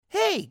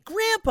Hey,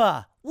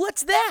 Grandpa,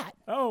 what's that?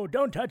 Oh,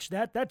 don't touch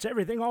that. That's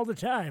everything all the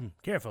time.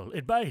 Careful,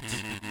 it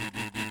bites.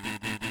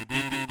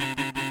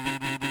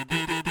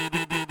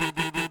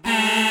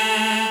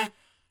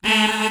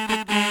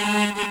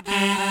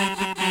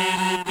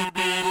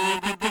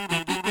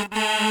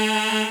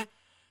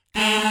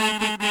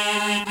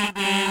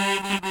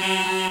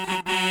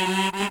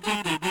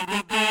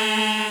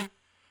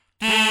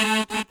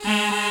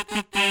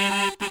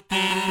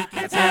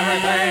 It's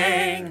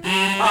everything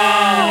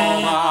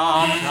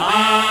all the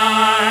time.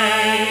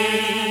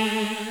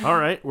 All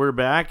right, we're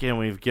back, and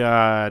we've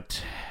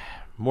got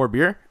more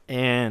beer.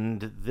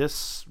 And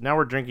now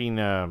we're drinking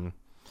the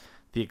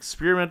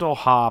experimental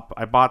hop.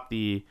 I bought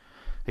the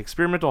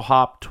experimental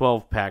hop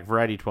 12-pack,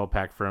 variety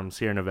 12-pack from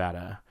Sierra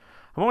Nevada.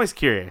 I'm always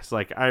curious.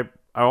 Like, I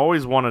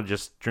always want to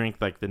just drink,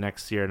 like, the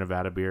next Sierra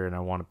Nevada beer, and I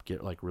want to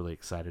get, like, really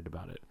excited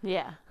about it.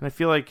 Yeah. And I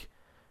feel like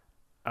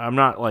I'm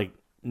not, like,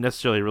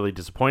 necessarily really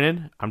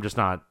disappointed. I'm just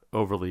not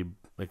overly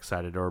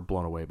excited or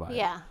blown away by it.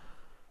 Yeah.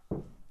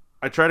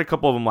 I tried a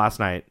couple of them last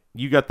night.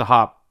 You got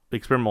the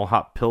experimental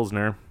hop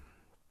Pilsner.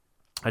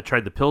 I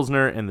tried the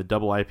Pilsner and the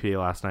double IPA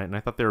last night, and I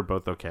thought they were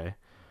both okay.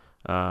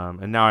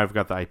 And now I've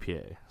got the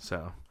IPA,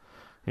 so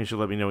you should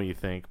let me know what you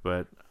think.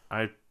 But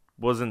I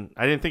didn't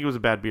think it was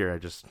a bad beer. I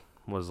just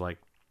wasn't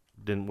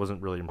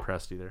really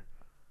impressed either.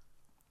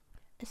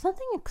 It's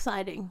something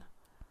exciting.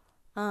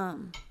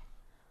 For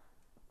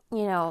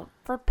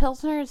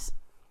Pilsners,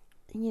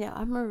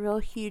 I'm a real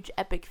huge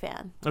Epic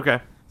fan.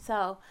 Okay.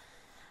 So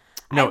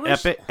No,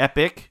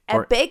 Epic.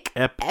 Or Epic.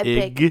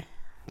 Epic.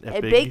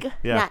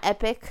 Yeah. Not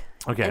Epic.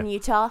 Okay. In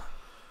Utah.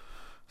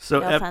 So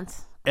No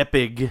offense.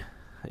 Epic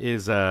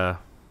is I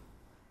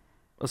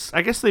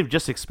guess they've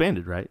just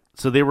expanded, right?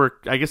 So they were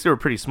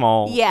pretty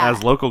small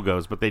as local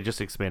goes, but they just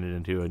expanded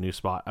into a new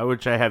spot,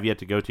 which I have yet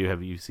to go to.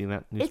 Have you seen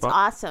that new spot?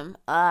 It's awesome.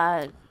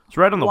 It's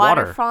right on the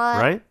water,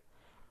 waterfront, right?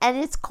 And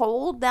it's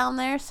cold down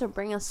there, so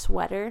bring a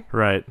sweater.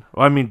 Right.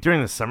 Well, I mean,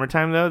 during the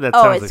summertime though, that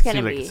seems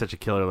like it's such a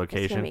killer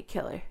location. It's gonna be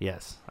killer.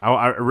 Yes,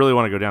 I really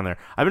want to go down there.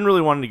 I've been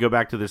really wanting to go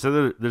back to this.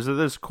 There's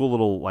this cool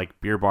little like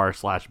beer bar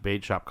 /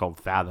 bait shop called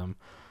Fathom,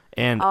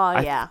 and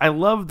I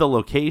love the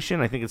location.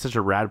 I think it's such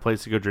a rad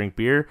place to go drink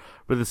beer,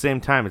 but at the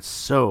same time, it's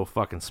so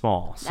fucking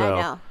small. So,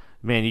 I know.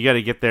 Man, you got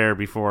to get there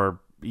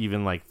before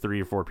even like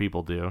 3 or 4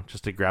 people do,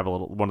 just to grab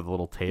one of the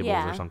little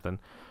tables or something.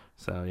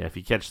 So yeah, if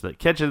you catch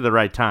it at the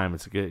right time,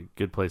 it's a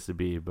good place to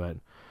be. But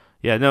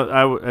yeah,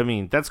 no, I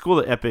mean that's cool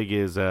that Epic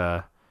is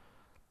that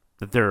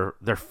they're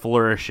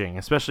flourishing,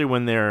 especially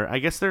when they're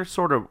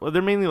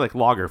mainly like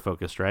lager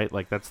focused, right?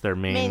 Like that's their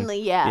main.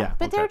 Mainly, yeah.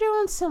 But okay. they're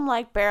doing some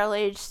like barrel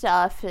aged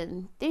stuff,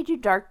 and they do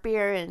dark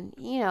beer, and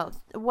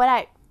what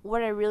I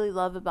really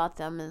love about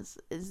them is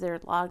their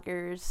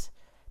lagers.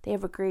 They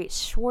have a great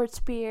Schwartz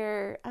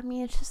beer. I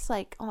mean, it's just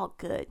like all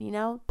good,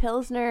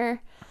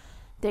 Pilsner.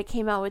 They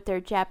came out with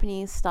their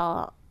Japanese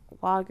style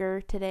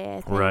lager today, I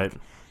think. Right.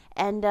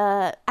 And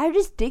I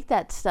just dig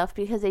that stuff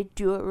because they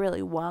do it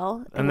really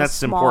well. And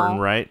that's important,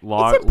 right? It's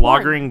important.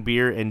 Lagering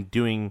beer and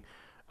doing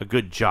a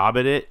good job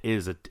at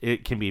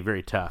it can be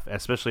very tough,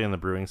 especially on the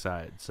brewing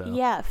side. So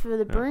yeah, for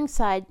the brewing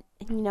side,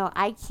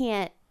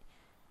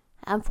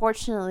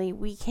 unfortunately,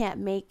 we can't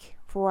make,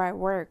 for where I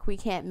work, we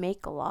can't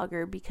make a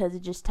lager because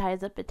it just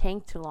ties up a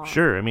tank too long.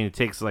 Sure. I mean, it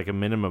takes like a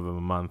minimum of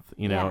a month,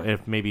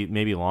 if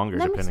maybe longer,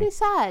 that depending. Makes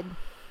me sad.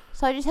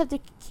 So I just have to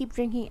keep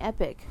drinking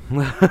Epic.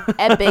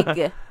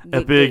 Epic.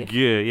 Epic,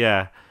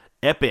 yeah.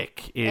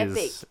 Epic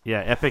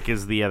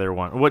is the other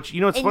one. Which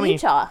it's in funny.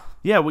 Utah.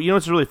 Yeah, well,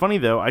 what's really funny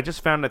though? I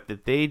just found out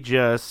that they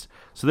just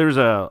there was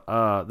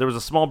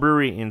a small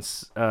brewery in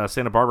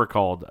Santa Barbara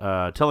called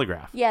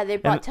Telegraph. Yeah, they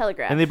bought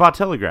Telegraph. And they bought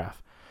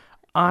Telegraph.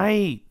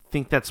 I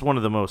think that's one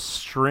of the most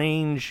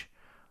strange.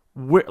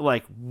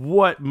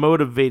 What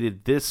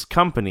motivated this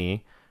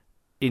company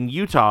in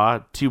Utah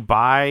to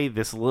buy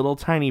this little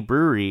tiny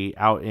brewery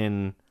out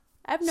in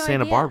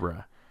Santa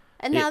Barbara?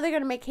 And now they're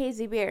going to make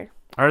hazy beer.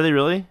 Are they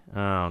really?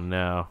 Oh,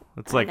 no.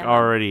 It's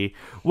already...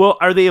 Well,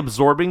 are they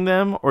absorbing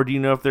them? Or do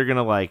you know if they're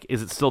going to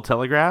is it still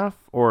Telegraph?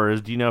 Or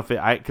do you know if it...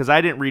 Because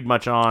I didn't read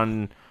much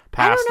on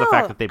past the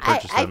fact that they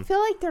purchased them. I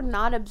feel like they're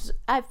not...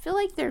 I feel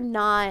like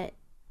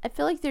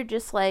they're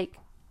just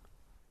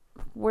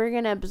we're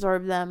going to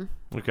absorb them.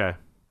 Okay.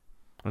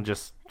 And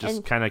just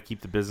kind of keep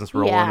the business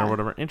rolling or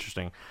whatever.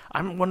 Interesting.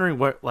 I'm wondering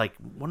what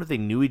if they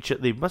knew each other.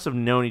 They must have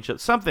known each other.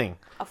 Something.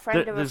 A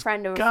friend of a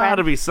friend of a friend. There's got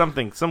to be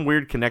something. Some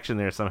weird connection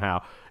there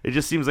somehow. It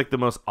just seems like the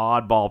most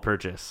oddball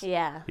purchase.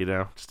 Yeah.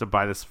 Just to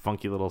buy this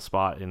funky little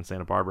spot in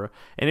Santa Barbara.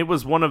 And it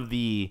was one of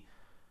the...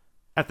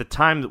 At the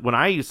time when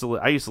I used to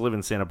live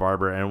in Santa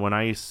Barbara, and when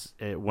I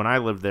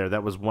lived there,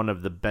 that was one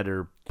of the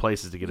better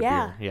places to get a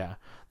beer. Yeah.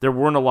 There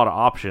weren't a lot of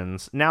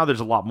options. Now there's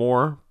a lot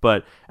more,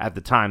 but at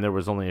the time there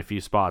was only a few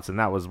spots, and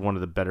that was one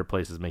of the better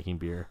places making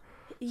beer.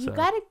 You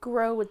got to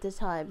grow with the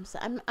times.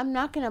 I'm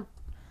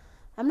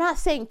not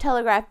saying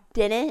Telegraph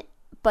didn't,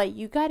 but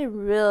you got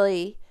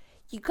to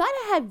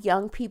have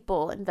young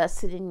people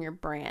invested in your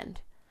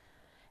brand.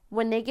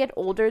 When they get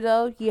older,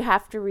 though, you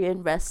have to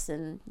reinvest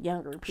in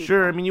younger people.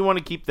 Sure. I mean, you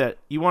want to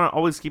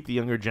always keep the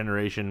younger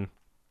generation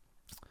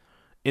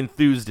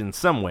enthused in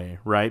some way,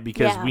 right?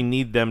 Because we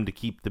need them to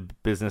keep the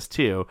business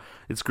too.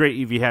 It's great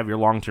if you have your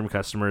long-term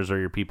customers or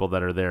your people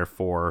that are there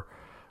for,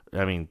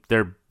 I mean,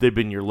 they've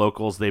been your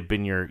locals, they've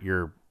been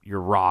your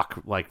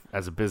rock, like,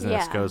 as a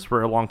business goes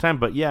for a long time.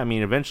 But yeah, I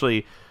mean,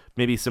 eventually,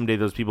 maybe someday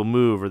those people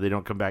move or they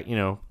don't come back,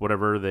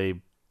 whatever,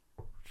 they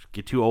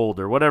get too old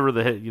or whatever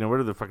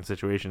whatever the fucking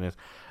situation is.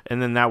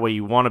 And then that way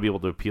you want to be able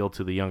to appeal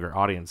to the younger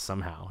audience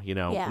somehow,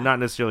 not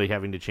necessarily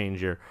having to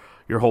change your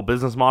whole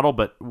business model,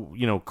 but,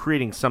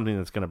 creating something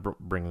that's going to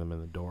bring them in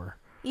the door.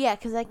 Yeah,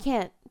 because I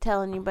can't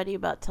tell anybody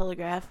about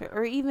Telegraph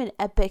or even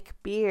Epic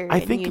Beer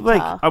I think,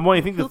 Utah.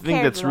 I think the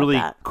thing that's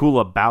really cool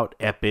about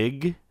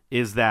Epic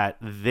is that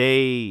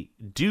they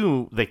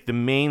do, like, the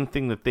main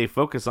thing that they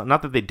focus on,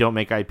 not that they don't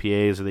make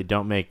IPAs or they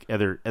don't make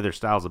other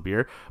styles of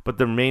beer, but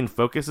their main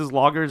focus is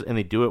lagers, and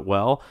they do it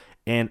well.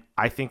 And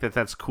I think that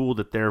that's cool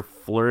that they're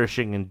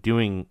flourishing and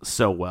doing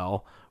so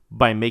well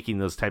by making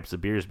those types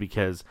of beers,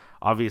 because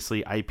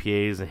obviously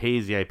IPAs and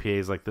hazy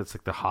IPAs, like, that's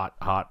like the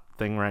hot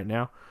thing right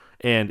now.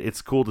 And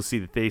it's cool to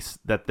see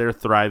that they're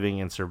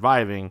thriving and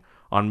surviving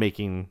on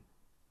making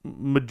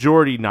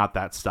majority not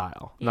that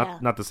style.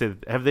 Not to say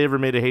that, have they ever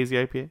made a hazy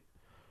IPA?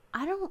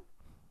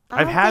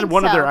 I've had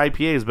one of their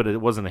IPAs, but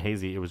it wasn't a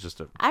hazy. It was just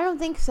I don't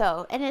think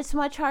so. And it's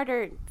much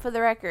harder, for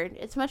the record,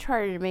 it's much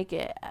harder to make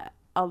it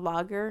a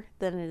lager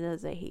than it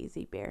is a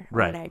hazy beer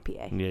or an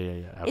IPA.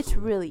 Yeah. Absolutely. It's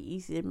really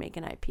easy to make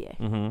an IPA.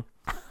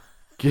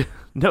 Mm-hmm.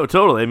 No,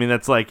 totally. I mean,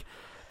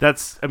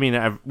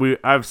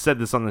 I've said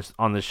this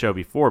on this show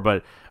before,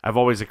 but I've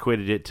always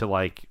equated it to,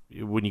 like,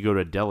 when you go to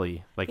a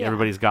deli, like,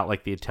 everybody's got,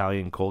 like, the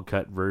Italian cold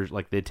cut version,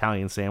 like the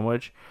Italian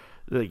sandwich.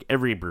 Like,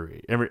 every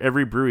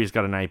brewery's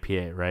got an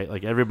IPA, right?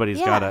 Like, everybody's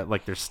got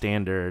like, their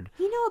standard.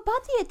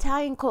 About the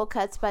Italian cold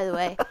cuts, by the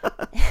way,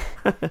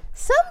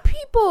 some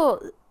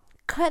people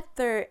cut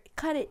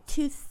it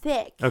too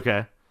thick.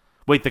 Okay.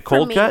 Wait, the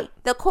cold cut?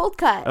 The cold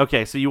cut.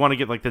 Okay, so you want to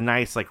get, like, the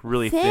nice, like,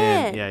 really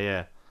thin.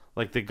 Yeah.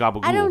 Like the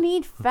gabagool. I don't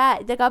need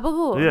fat. The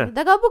gabagool. Yeah.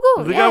 The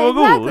gabagool. The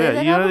gabagool. Exactly.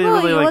 Yeah, you know,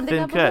 really, like,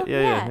 thin cut.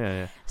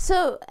 Yeah.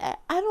 So I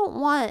don't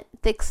want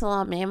thick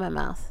salami in my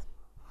mouth.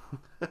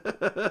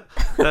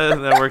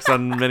 That works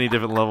on many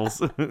different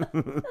levels.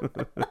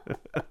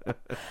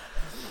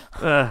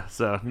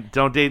 So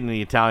don't date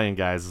any Italian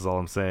guys is all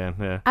I'm saying.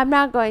 Yeah. I'm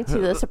not going to.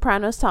 The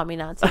Sopranos taught me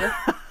not to.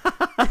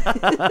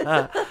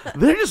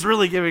 They're just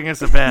really giving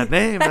us a bad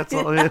name. That's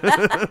all.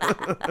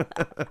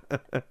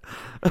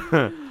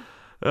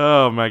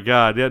 Oh my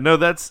God. Yeah. No,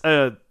 that's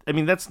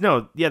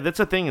that's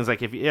the thing is,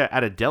 like, if you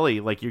at a deli,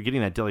 like, you're getting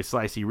that deli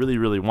slice, you really,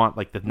 really want,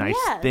 like, the nice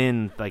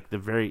thin, like, the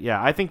very,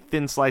 I think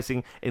thin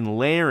slicing and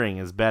layering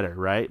is better,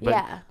 right?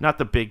 But not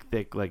the big,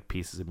 thick, like,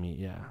 pieces of meat.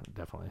 Yeah,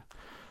 definitely.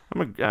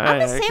 I'm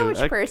a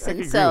sandwich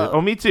person, so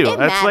me too.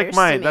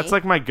 That's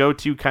like my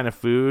go-to kind of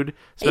food,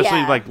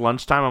 especially like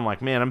lunchtime. I'm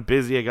like, man, I'm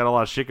busy. I got a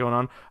lot of shit going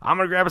on. I'm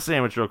gonna grab a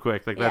sandwich real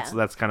quick. Like,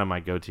 that's kind of my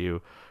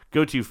go-to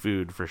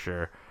food for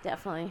sure.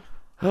 Definitely.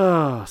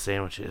 Oh,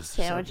 sandwiches.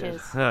 So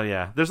oh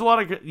yeah, there's a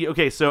lot of good.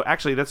 Okay, so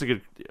actually, that's a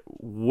good.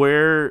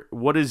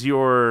 What's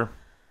your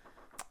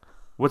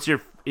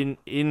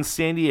in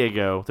San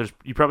Diego?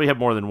 You probably have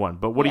more than one,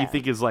 but what do you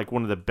think is, like,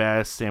 one of the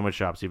best sandwich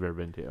shops you've ever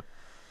been to?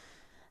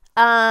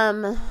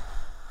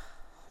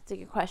 That's a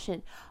good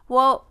question.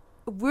 Well,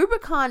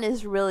 Rubicon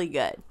is really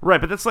good.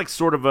 Right, but that's, like,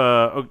 sort of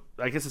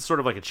I guess it's sort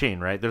of like a chain,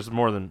 right? There's a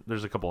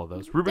couple of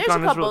those.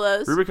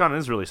 Rubicon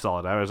is really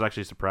solid. I was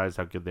actually surprised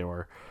how good they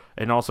were.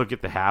 And also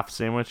get the half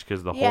sandwich,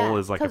 because the whole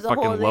is like a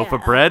fucking loaf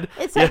of bread.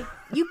 It's like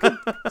you could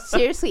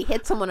seriously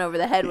hit someone over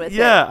the head with it.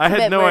 Yeah, I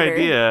had no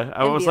idea.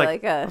 I was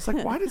like,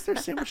 why does their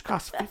sandwich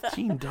cost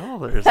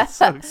 $15? It's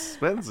so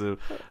expensive.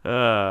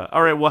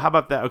 All right, well, how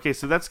about that? Okay,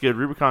 so that's good.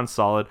 Rubicon's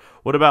solid.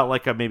 What about,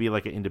 like, maybe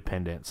like an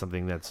independent,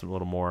 something that's a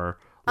little more,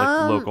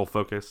 like, local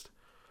focused?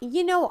 I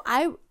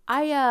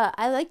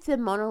like the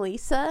Mona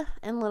Lisa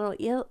in Little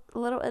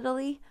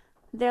Italy.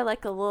 They're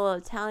like a little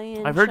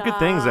Italian I've heard good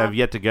things. I've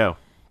yet to go.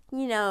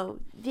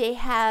 They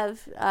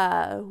have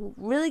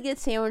really good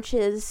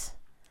sandwiches.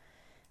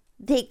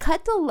 They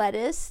cut the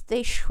lettuce.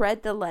 They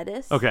shred the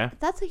lettuce. Okay.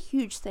 That's a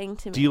huge thing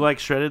to me. Do you like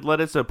shredded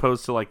lettuce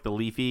opposed to, like, the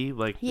leafy?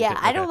 Like, yeah,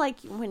 I don't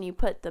like when you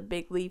put the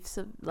big leaves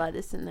of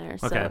lettuce in there.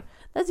 So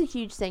that's a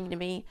huge thing to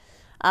me.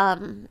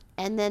 And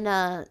then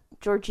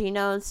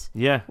Giorgino's.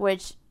 Yeah.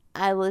 Which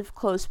I live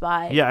close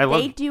by. Yeah,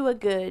 they do a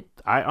good.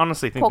 I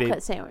honestly think cold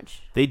cut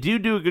sandwich. They do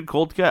a good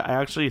cold cut. I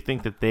actually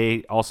think that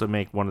they also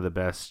make one of the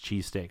best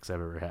cheesesteaks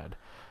I've ever had.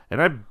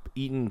 And I've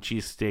eaten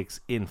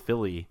cheesesteaks in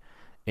Philly,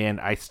 and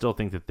I still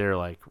think that they're,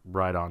 like,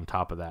 right on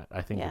top of that.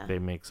 I think that they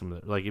make some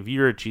of the, like, if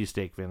you're a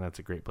cheesesteak fan, that's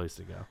a great place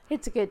to go.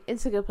 It's a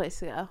good place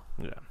to go.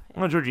 Yeah.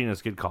 Well,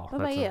 Georgina's a good call.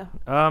 What about you?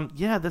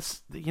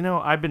 That's,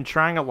 I've been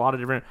trying a lot of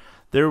different.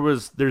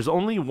 There's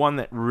only one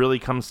that really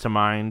comes to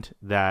mind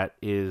that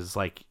is,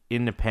 like,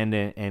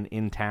 independent and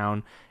in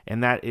town,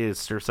 and that is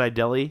Surfside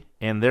Deli,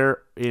 and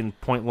they're in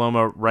Point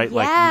Loma, right?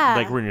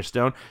 Like we're in your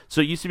Stone.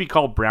 So it used to be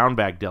called Brown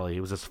Bag Deli.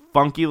 It was this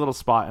funky little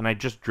spot, and I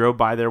just drove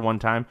by there one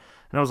time.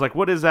 And I was like,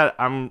 what is that?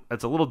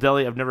 It's a little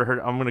deli. I've never heard.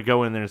 I'm going to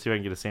go in there and see if I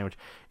can get a sandwich.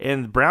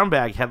 And the brown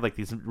bag had like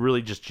these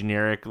really just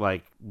generic,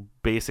 like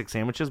basic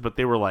sandwiches, but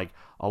they were like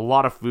a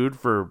lot of food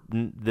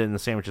then the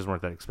sandwiches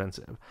weren't that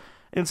expensive.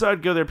 And so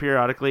I'd go there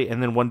periodically.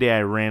 And then one day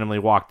I randomly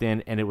walked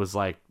in and it was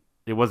like,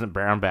 it wasn't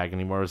brown bag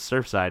anymore. It was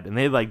Surfside, and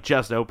they like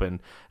just opened.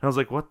 And I was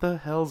like, "What the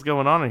hell's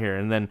going on in here?"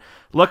 And then,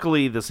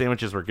 luckily, the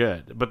sandwiches were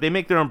good. But they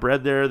make their own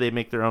bread there. They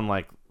make their own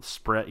like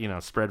spread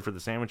for the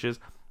sandwiches.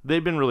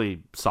 They've been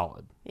really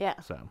solid. Yeah.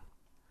 So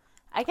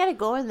I gotta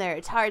go in there.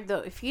 It's hard though.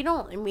 If you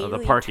don't immediately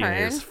the parking turn,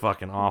 is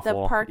fucking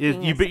awful. The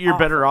parking is you're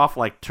better awful. off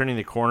like turning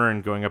the corner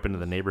and going up into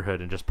the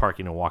neighborhood and just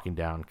parking and walking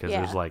down because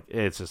there's like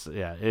it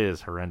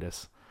is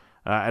horrendous.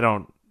 I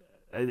don't.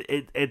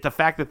 The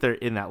fact that they're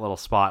in that little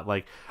spot,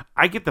 like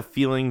I get the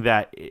feeling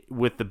that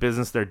with the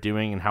business they're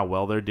doing and how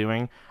well they're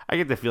doing, I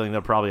get the feeling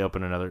they'll probably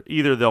open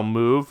either they'll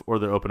move or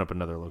they'll open up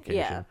another location.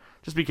 Yeah.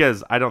 Just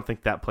because I don't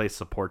think that place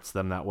supports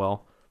them that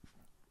well.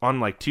 On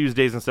like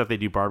Tuesdays and stuff, they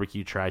do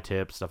barbecue,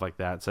 tri-tip, stuff like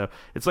that. So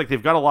it's like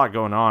they've got a lot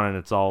going on, and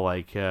it's all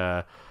like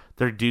they're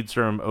dudes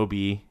from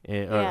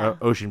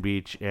Ocean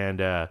Beach,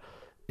 and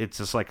it's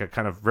just like a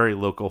kind of very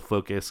local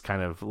focus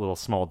kind of little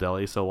small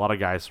deli. So a lot of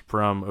guys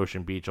from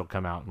Ocean Beach will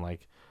come out and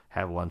like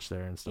have lunch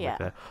there and stuff like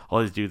that. All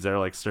these dudes that are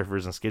like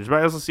surfers and skaters. But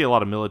I also see a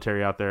lot of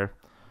military out there,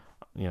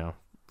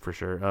 for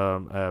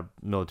sure.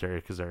 Military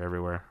because they're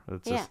everywhere.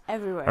 It's just,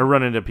 everywhere. I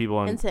run into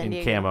people in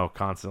Diego. camo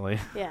constantly.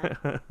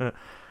 Yeah.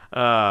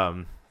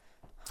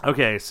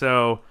 Okay,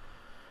 so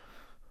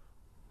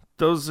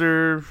those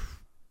are...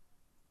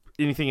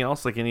 Anything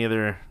else? Like any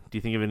other... Do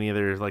you think of any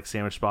other like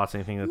sandwich spots?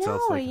 Anything that's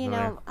else? Like,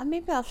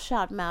 maybe I'll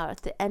shout them out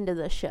at the end of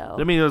the show.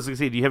 I mean, I was gonna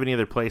say, do you have any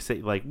other place that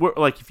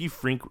if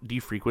you do you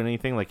frequent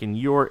anything like in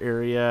your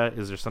area?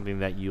 Is there something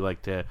that you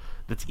like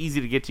that's easy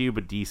to get to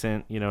but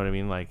decent? You know what I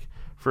mean? Like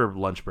for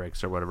lunch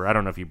breaks or whatever. I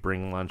don't know if you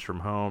bring lunch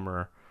from home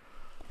or.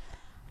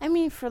 I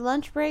mean, for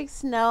lunch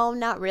breaks, no,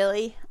 not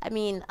really. I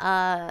mean,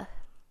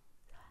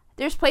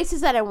 there's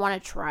places that I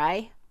want to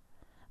try,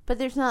 but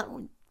there's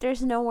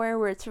nowhere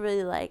where it's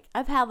really like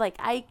I've had like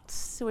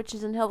Ike's, which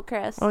is in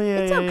Hillcrest. Oh yeah,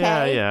 it's yeah,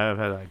 okay. yeah. I've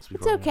had Ike's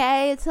before. It's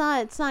okay.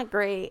 Yeah. It's not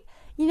great.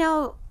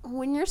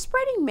 When you're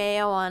spreading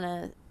mayo on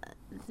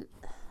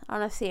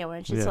a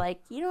sandwich, it's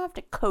like you don't have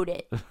to coat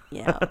it.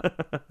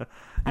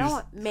 I don't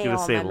want mayo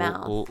on my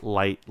mouth.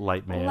 Light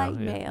mayo. Light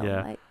mayo.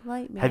 Yeah.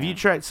 Light mayo. Have you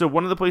tried? So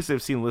one of the places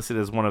I've seen listed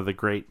as one of the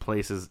great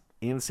places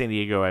in San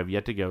Diego I've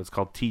yet to go. It's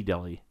called Tea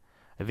Deli.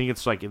 I think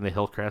it's like in the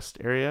Hillcrest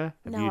area.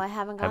 I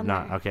haven't gone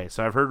there. Okay,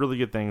 so I've heard really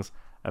good things.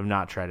 I've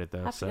not tried it though.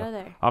 I'll have to go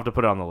there. I'll have to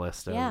put it on the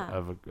list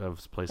of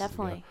places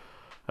definitely.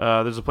 to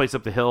go. There's a place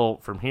up the hill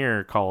from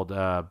here called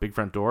Big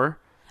Front Door.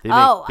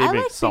 I like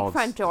Big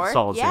Front Door.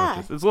 Solid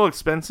sandwiches. It's a little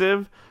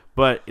expensive,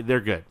 but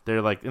they're good.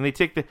 They're like, and they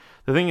take the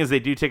thing is they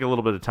do take a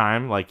little bit of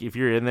time. Like if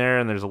you're in there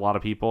and there's a lot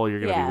of people, you're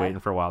gonna be waiting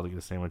for a while to get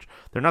a sandwich.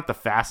 They're not the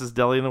fastest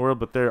deli in the world,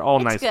 but they're all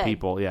nice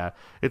people. Yeah,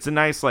 it's a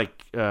nice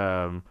like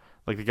the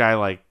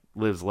guy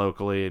lives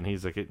locally and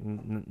he's like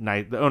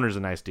the owner's a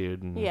nice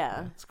dude. And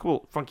it's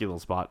cool, funky little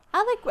spot.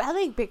 I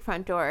like Big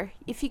Front Door.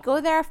 If you go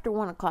there after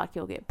 1:00,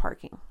 you'll get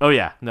parking. Oh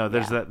yeah, no,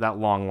 there's that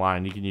long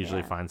line. You can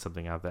usually find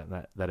something out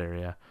that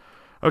area.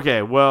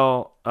 Okay,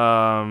 well,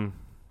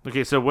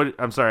 so what?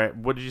 I'm sorry.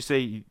 What did you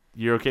say?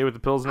 You're okay with the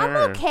Pilsner?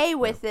 I'm okay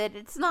with it.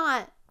 It's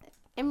not.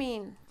 I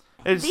mean,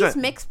 these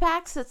mix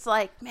packs. It's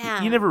like,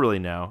 man, you never really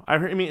know. I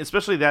mean,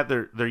 especially that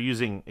they're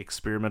using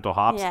experimental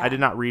hops. Yeah. I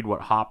did not read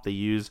what hop they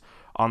use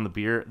on the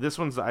beer. This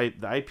one's the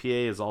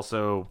IPA is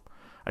also.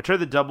 I tried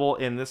the double,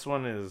 and this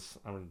one is.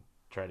 I'm gonna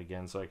try it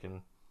again so I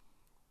can.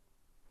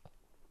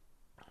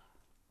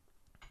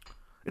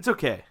 It's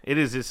okay. It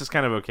is. It's just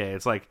kind of okay.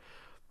 It's like.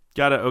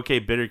 Got an okay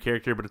bitter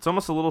character, but it's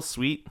almost a little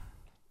sweet,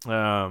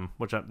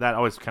 that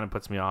always kind of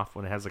puts me off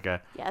when it has like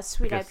a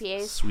sweet like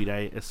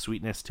IPAs, a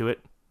sweetness to it.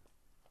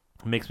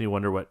 It makes me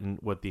wonder what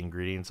the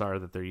ingredients are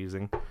that they're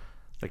using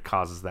that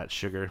causes that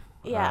sugar.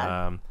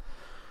 Yeah.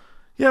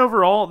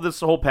 Overall, this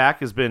whole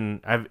pack has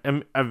been I've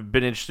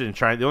been interested in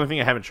trying. The only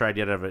thing I haven't tried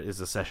yet of it is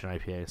the Session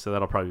IPA, so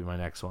that'll probably be my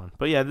next one.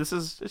 But yeah, this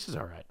is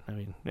all right. I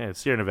mean, it's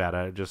Sierra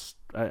Nevada.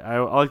 I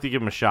like to give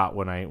them a shot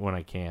when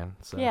I can.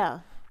 So. Yeah.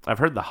 I've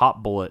heard the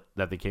Hop Bullet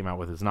that they came out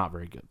with is not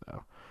very good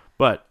though,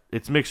 but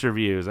it's mixed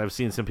reviews. I've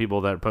seen some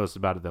people that post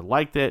about it that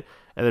liked it,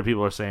 other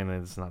people are saying that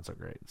it's not so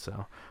great.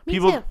 So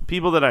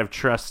people that I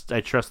trust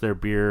their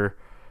beer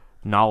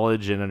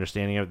knowledge and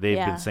understanding of it. They've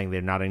been saying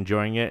they're not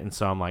enjoying it, and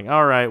so I'm like,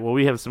 all right, well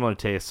we have similar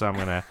tastes, so I'm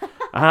gonna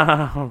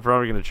I'm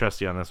probably gonna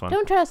trust you on this one.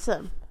 Don't trust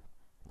them.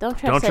 Don't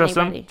trust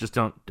anybody. Them. Just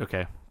don't.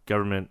 Okay.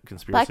 Government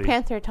conspiracy. Black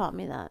Panther taught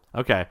me that.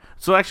 Okay,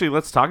 so actually,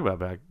 let's talk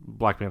about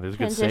Black Panther. It's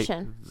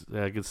Transition.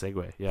 Good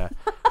segue. Yeah.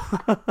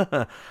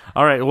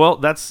 All right. Well,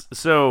 that's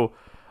so.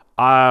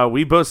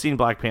 We've both seen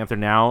Black Panther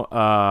now,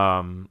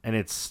 and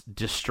it's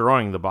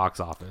destroying the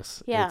box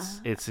office. Yeah,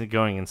 it's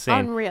going insane,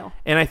 unreal.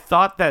 And I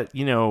thought that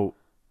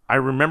I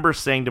remember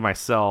saying to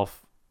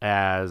myself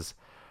as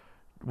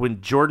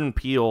when Jordan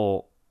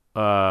Peele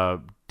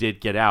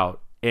did Get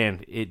Out,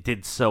 and it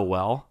did so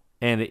well,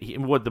 and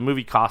what the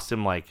movie cost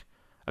him like.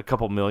 A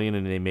couple million,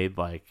 and they made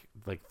like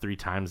like 3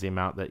 times the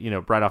amount that,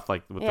 right off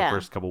like with the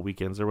first couple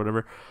weekends or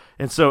whatever.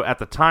 And so at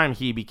the time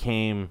he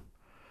became,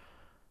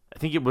 I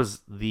think it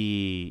was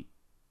the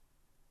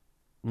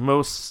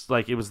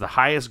it was the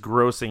highest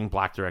grossing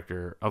black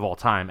director of all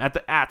time at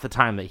the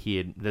time that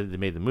they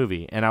made the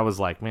movie. And I was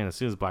like, man, as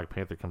soon as Black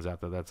Panther comes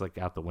out, though, that's like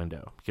out the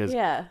window, because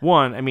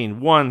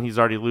one, he's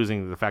already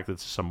losing the fact that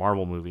it's just a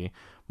Marvel movie.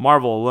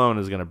 Marvel alone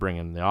is going to bring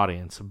in the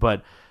audience.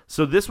 But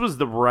so this was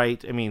the right,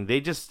 to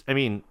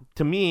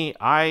me,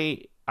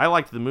 I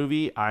liked the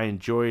movie. I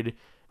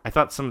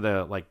thought some of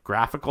the like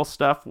graphical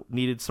stuff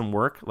needed some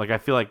work. Like I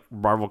feel like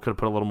Marvel could have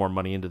put a little more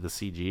money into the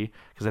CG,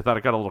 because I thought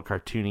it got a little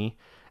cartoony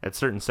at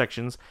certain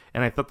sections,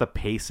 and I thought the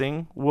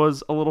pacing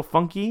was a little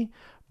funky,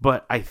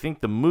 but I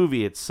think the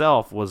movie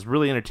itself was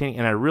really entertaining.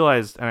 And I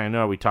realized, and I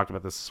know we talked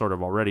about this sort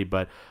of already,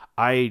 but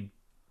I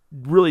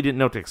really didn't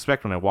know what to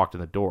expect when I walked in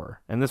the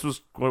door. And this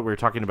was what we were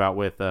talking about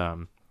with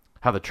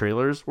how the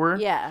trailers were.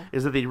 Yeah.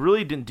 Is that they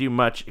really didn't do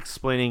much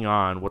explaining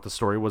on what the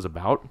story was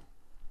about.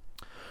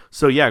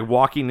 So yeah,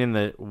 walking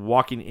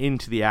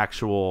into the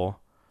actual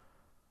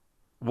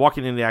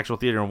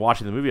theater and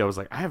watching the movie, I was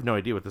like, I have no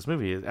idea what this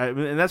movie is.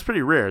 And that's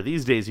pretty rare.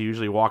 These days, you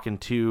usually walk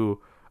into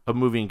a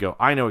movie and go,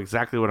 I know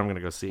exactly what I'm going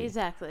to go see.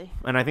 Exactly.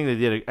 And I think they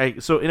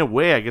did. So in a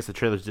way, I guess the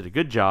trailers did a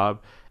good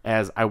job,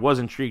 as I was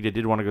intrigued. I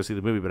did want to go see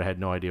the movie, but I had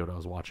no idea what I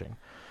was watching.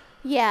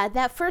 Yeah,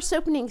 that first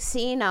opening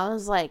scene, I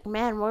was like,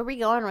 man, where are we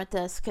going with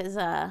this? Because,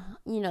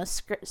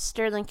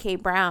 Sterling K.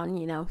 Brown,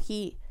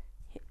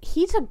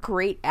 he's a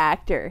great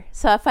actor.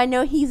 So if I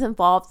know he's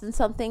involved in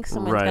something,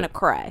 someone's going to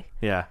cry.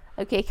 Yeah.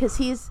 Okay, because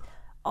he's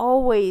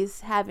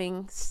always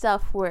having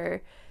stuff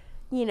where,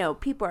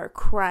 people are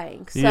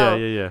crying. So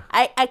yeah.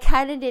 I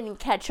kind of didn't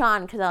catch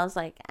on, because I was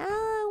like,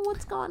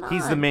 what's going on?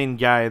 He's the main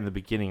guy in the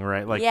beginning,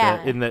 right? Like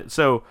yeah.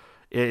 So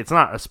it's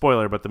not a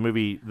spoiler, but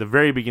the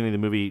very beginning of the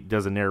movie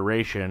does a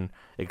narration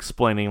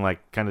explaining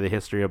like kind of the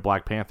history of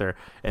Black Panther,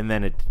 and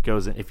then it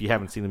goes, if you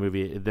haven't seen the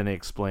movie, then it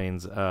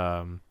explains it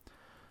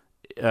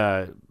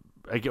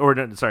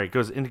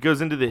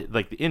goes into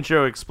the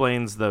intro,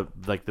 explains the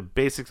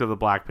basics of the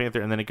Black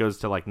Panther, and then it goes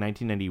to like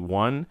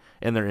 1991,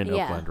 and they're in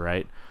Oakland,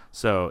 right?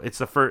 So it's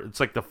it's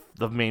like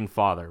the main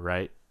father,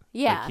 right?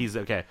 Yeah. Like he's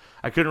okay.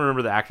 I couldn't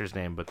remember the actor's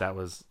name, but that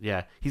was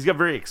he's got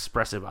very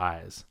expressive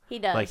eyes. He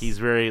does. Like he's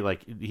very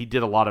he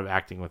did a lot of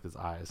acting with his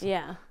eyes.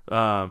 Yeah.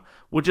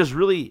 Which is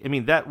really,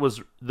 that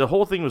was, the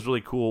whole thing was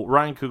really cool.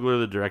 Ryan Coogler,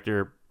 the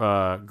director,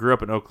 grew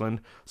up in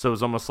Oakland, so it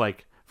was almost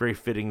like very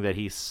fitting that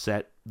he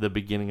set the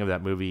beginning of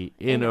that movie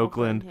in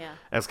Oakland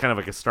as kind of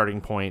like a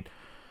starting point.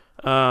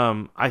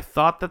 I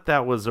thought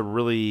that was a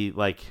really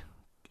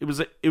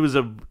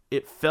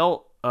it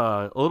felt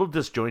a little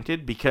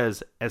disjointed,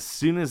 because as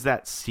soon as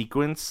that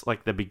sequence,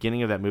 like the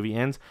beginning of that movie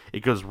ends, it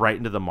goes right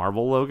into the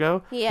Marvel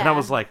logo. Yeah. And I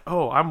was like,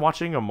 oh, I'm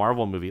watching a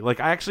Marvel movie. Like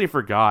I actually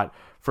forgot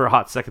for a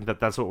hot second that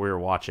that's what we were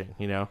watching,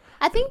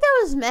 I think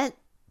that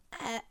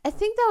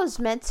was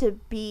meant to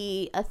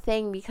be a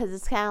thing, because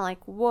it's kind of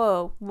like,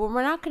 whoa,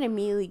 we're not going to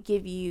immediately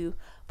give you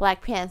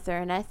Black Panther.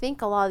 And I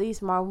think a lot of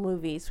these Marvel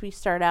movies, we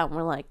start out and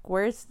we're like,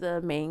 where's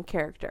the main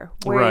character?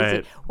 Where is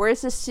it?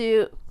 Where's the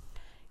suit?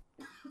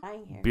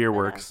 Beer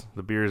works.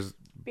 The beer's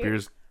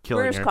killing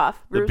brewer's her.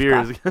 Cough.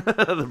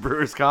 The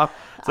brewer's cough.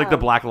 It's like the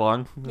black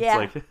lung.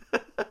 Yeah.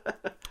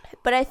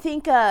 But I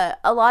think a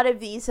lot of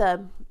these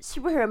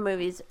superhero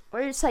movies,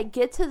 where it's like,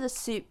 get to the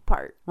suit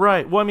part.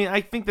 Right. Well,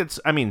 I think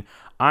that's, for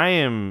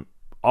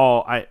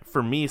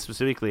me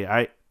specifically,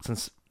 I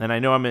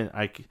know I'm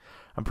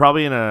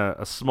probably in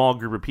a small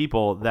group of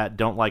people that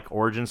don't like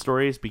origin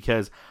stories,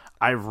 because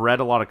I've read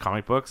a lot of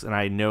comic books and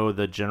I know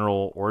the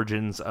general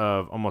origins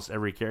of almost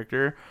every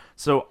character.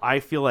 So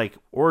I feel like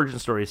origin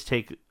stories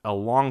take a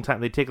long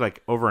time. They take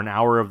like over an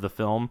hour of the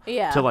film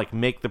to like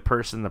make the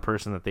person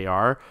that they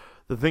are.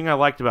 The thing I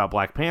liked about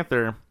Black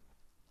Panther,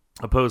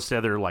 opposed to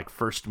other like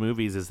first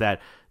movies, is that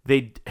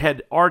they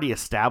had already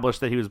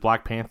established that he was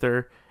Black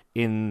Panther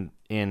in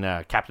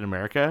Captain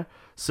America.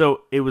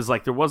 So it was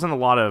like there wasn't a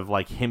lot of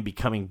like him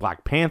becoming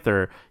Black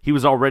Panther. He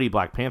was already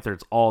Black Panther.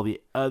 It's all the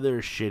other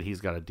shit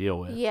he's got to deal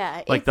with.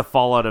 Yeah. Like the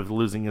fallout of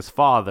losing his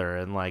father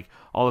and like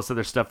all this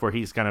other stuff where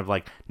he's kind of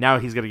like, now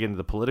he's got to get into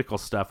the political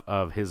stuff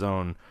of his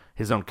own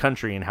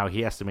country and how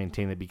he has to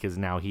maintain it, because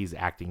now he's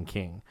acting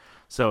king.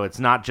 So it's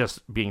not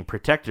just being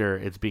protector,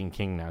 it's being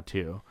king now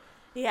too.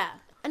 Yeah.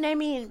 And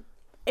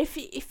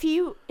if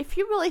you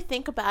really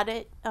think about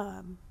it,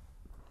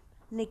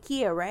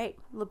 Nakia, right?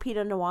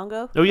 Lupita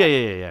Nyong'o. Oh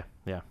yeah.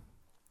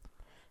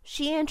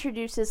 She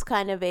introduces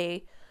kind of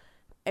a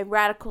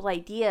radical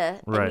idea,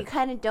 and you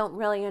kind of don't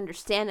really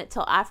understand it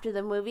till after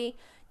the movie,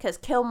 because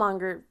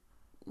Killmonger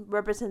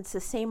represents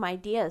the same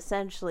idea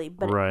essentially,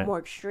 but more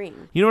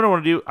extreme. You know what I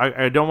want to do?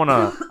 I don't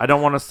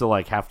want us to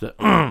like have to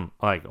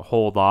like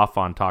hold off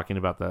on talking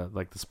about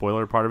the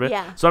spoiler part of it.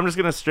 Yeah. So I'm just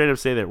gonna straight up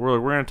say that we're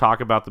gonna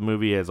talk about the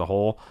movie as a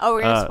whole. Oh,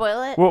 we're gonna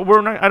spoil it? Well,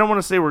 we're not. I don't want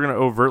to say we're gonna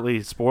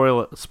overtly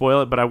spoil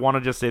it, but I want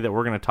to just say that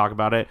we're gonna talk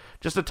about it,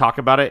 just to talk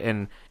about it,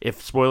 and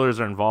if spoilers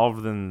are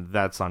involved, then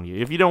that's on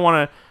you. If you don't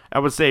want to. I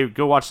would say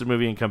go watch the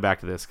movie and come back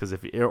to this because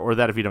if you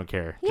don't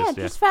care.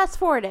 Just fast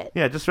forward it.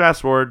 Yeah, just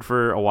fast forward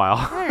for a while.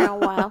 I don't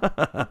know, a while.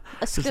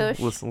 A scoosh.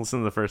 Listen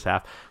to the first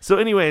half. So,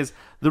 anyways,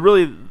 the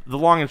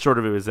long and short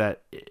of it is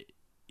that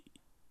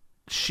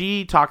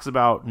she talks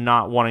about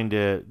not wanting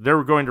to.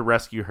 They're going to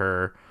rescue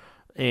her,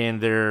 and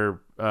they're.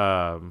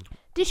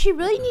 Did she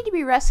really need to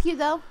be rescued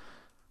though?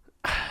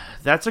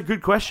 That's a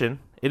good question.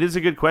 It is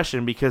a good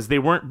question because they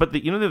weren't. But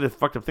the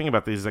fucked up thing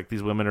about these is like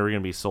these women are going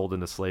to be sold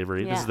into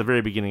slavery. Yeah. This is the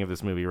very beginning of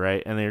this movie,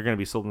 right? And they're going to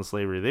be sold into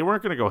slavery. They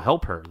weren't going to go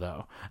help her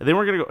though. They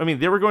weren't going to go. I mean,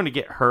 they were going to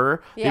get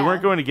her. Yeah. They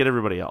weren't going to get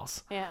everybody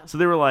else. Yeah. So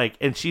they were like,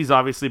 and she's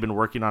obviously been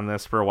working on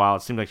this for a while.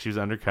 It seemed like she was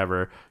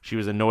undercover. She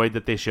was annoyed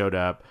that they showed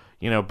up.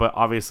 But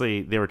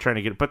obviously they were trying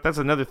to get. But that's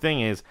another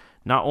thing is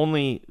not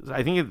only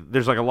I think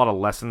there's like a lot of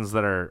lessons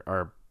that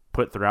are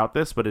put throughout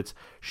this, but it's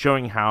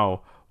showing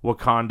how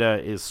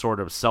Wakanda is sort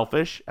of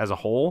selfish as a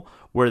whole,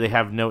 where they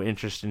have no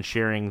interest in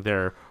sharing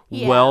their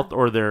wealth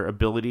or their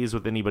abilities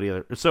with anybody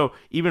other. So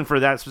even for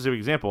that specific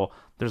example,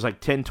 there's like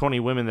 10, 20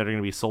 women that are going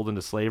to be sold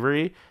into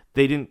slavery.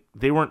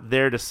 They weren't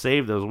there to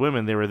save those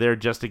women. They were there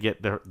just to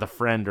get the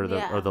friend or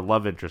the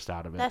love interest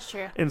out of it. That's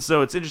true. And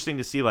so it's interesting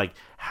to see like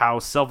how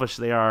selfish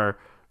they are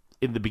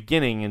in the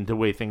beginning and the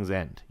way things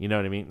end. You know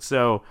what I mean?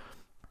 So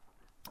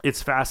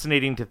it's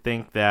fascinating to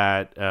think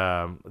that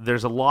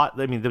there's a lot.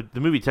 I mean,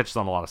 the movie touches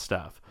on a lot of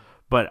stuff,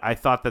 but I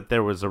thought that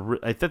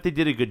I thought they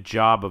did a good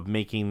job of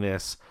making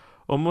this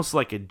almost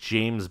like a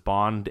James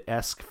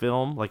Bond-esque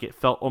film. Like it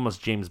felt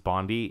almost James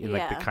Bondy in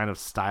like the kind of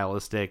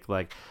stylistic,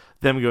 like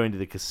them going to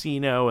the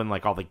casino and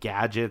like all the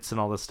gadgets and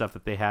all the stuff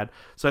that they had.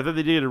 So I thought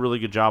they did a really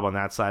good job on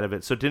that side of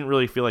it. So it didn't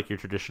really feel like your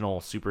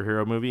traditional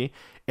superhero movie.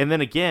 And then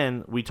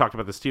again, we talked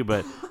about this too,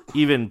 but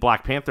even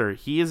Black Panther,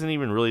 he isn't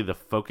even really the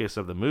focus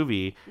of the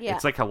movie. Yeah.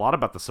 It's like a lot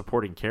about the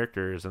supporting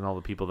characters and all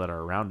the people that are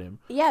around him.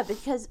 Yeah,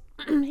 because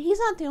he's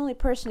not the only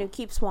person who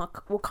keeps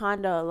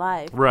Wakanda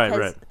alive.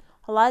 Right.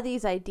 A lot of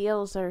these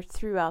ideals are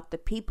throughout the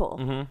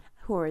people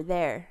who are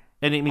there.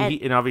 And I mean,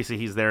 and obviously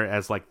he's there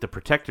as like the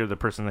protector, the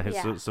person that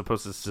is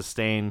supposed to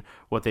sustain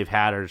what they've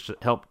had or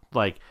help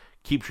like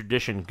keep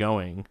tradition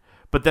going.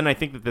 But then I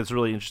think that that's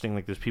really interesting.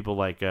 Like there's people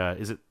like,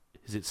 is it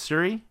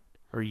Suri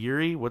or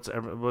Yuri? What's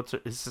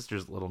his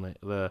sister's little name?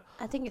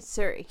 I think it's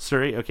Suri.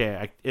 Suri,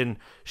 okay. And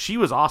she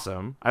was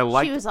awesome. I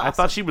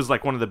thought she was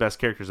like one of the best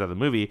characters of the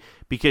movie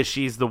because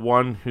she's the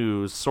one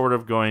who's sort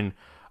of going,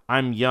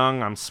 I'm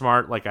young, I'm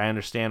smart, like I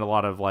understand a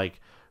lot of like.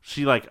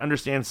 She like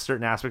understands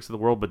certain aspects of the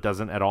world, but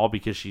doesn't at all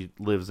because she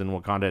lives in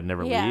Wakanda and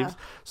never leaves.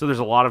 So there's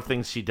a lot of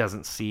things she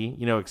doesn't see,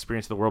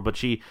 experience the world. But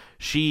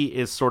she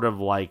is sort of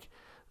like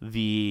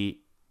the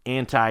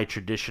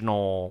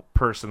anti-traditional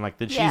person, like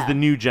that. She's the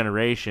new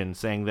generation,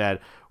 saying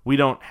that we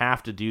don't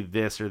have to do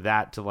this or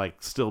that to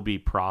like still be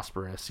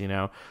prosperous,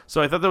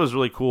 So I thought that was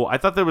really cool. I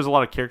thought there was a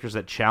lot of characters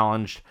that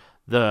challenged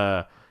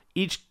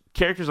each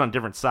characters on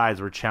different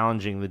sides were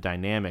challenging the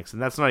dynamics,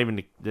 and that's not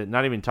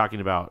even talking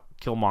about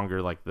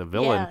Killmonger, like the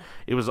villain.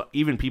 It was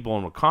even people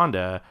in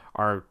Wakanda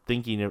are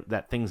thinking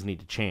that things need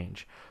to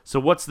change. So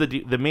what's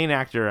the main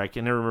actor? I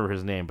can never remember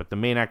his name, but the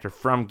main actor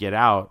from Get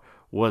Out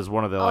was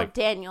one of the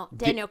Daniel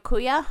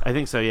Kuya. I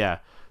think so. Yeah.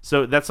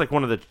 So that's like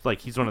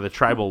he's one of the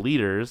tribal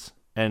leaders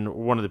and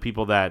one of the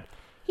people that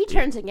he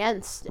turns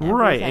against everything.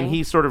 Right, and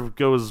he sort of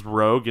goes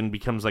rogue and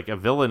becomes like a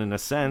villain in a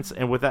sense.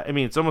 And with that, I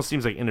mean, it almost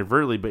seems like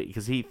inadvertently, but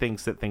because he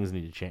thinks that things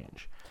need to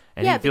change.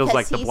 And he feels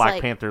like the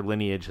Black Panther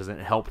lineage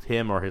hasn't helped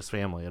him or his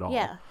family at all.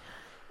 Yeah.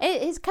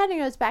 It kind of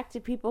goes back to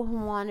people who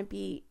want to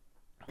be,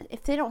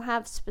 if they don't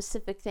have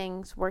specific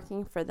things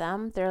working for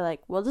them, they're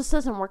like, well, this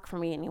doesn't work for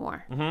me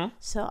anymore. Mm-hmm.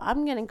 So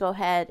I'm going to go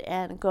ahead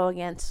and go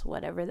against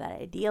whatever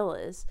that ideal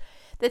is.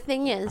 The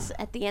thing is,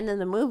 at the end of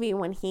the movie,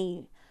 when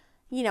he,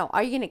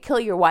 are you going to kill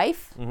your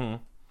wife?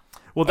 Mm-hmm.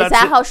 Well, is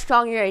that how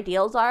strong your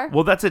ideals are?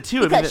 Well, that's it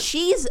too. Because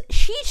she's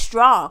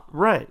strong.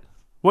 Right.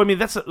 Well, I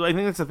mean, I think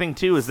that's the thing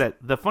too. Is that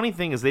the funny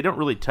thing is they don't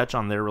really touch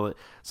on their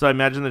So I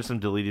imagine there's some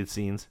deleted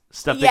scenes,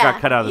 stuff that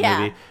got cut out of the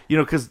movie.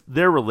 Because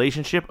their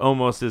relationship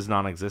almost is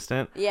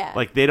non-existent. Yeah.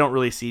 Like they don't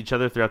really see each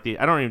other throughout the.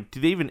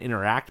 Do they even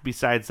interact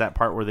besides that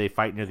part where they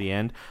fight near the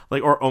end,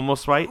 like or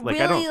almost fight? Like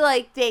really,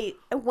 like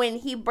when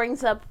he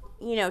brings up.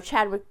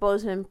 Chadwick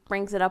Boseman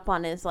brings it up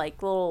on his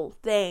like little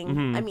thing.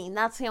 Mm-hmm. I mean,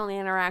 that's the only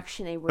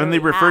interaction they really. And they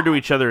refer to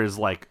each other as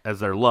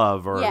their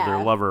love or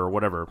their lover or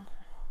whatever.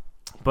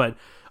 But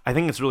I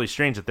think it's really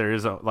strange that there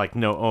is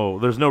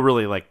there's no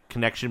really like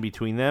connection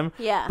between them.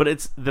 Yeah. But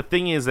it's the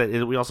thing is that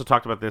we also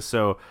talked about this.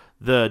 So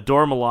the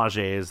Dora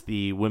Milaje is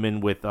the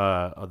women with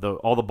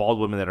all the bald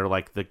women that are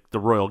like the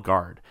royal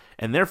guard,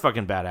 and they're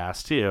fucking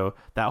badass too.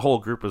 That whole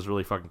group was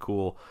really fucking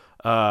cool.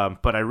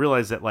 But I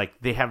realized that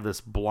like they have this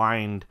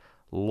blind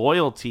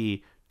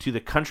loyalty to the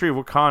country of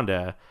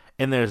Wakanda,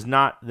 and there's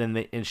not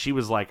and she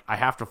was like, I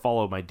have to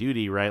follow my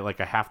duty, right?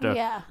 Like I have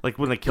to like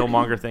when the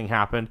Killmonger thing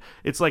happened,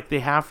 it's like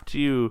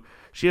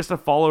she has to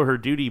follow her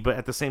duty, but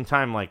at the same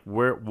time, like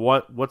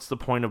what's the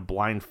point of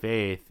blind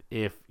faith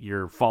if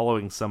you're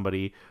following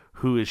somebody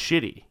who is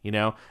shitty, you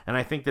know? And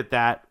I think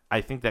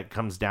that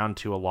comes down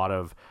to a lot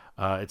of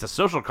it's a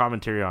social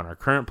commentary on our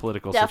current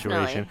political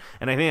situation,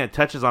 and I think it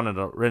touches on it.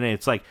 Renee,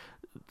 it's like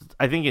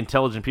I think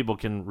intelligent people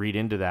can read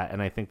into that,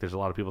 and I think there's a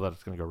lot of people that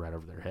it's going to go right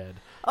over their head.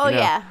 Oh, you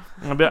know? yeah.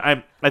 But I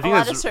think a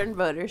lot of certain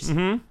voters.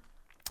 Mm-hmm.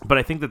 But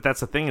I think that's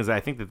the thing is I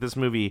think that this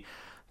movie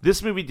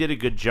did a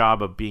good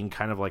job of being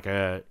kind of like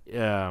a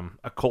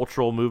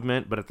cultural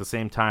movement, but at the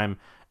same time,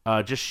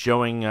 just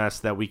showing us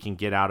that we can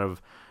get out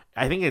of.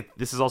 I think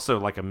this is also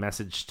like a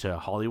message to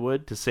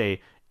Hollywood to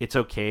say it's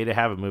okay to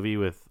have a movie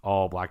with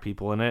all black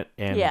people in it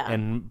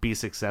and be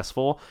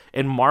successful.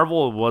 And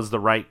Marvel was the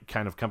right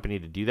kind of company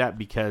to do that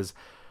because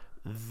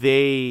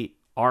they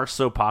are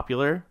so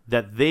popular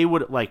that they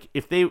would like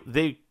if they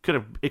could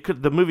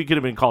have the movie could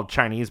have been called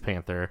Chinese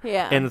Panther,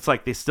 and it's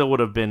like they still would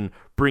have been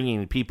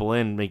bringing people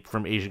in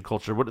from Asian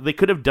culture. They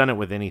could have done it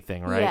with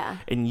anything, right?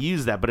 And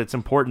use that, but it's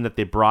important that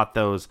they brought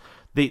those.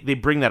 They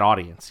bring that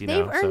audience.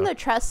 They've earned the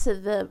trust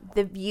of the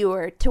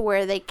viewer to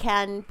where they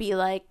can be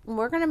like,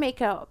 we're gonna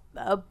make a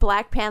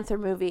Black Panther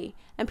movie,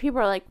 and people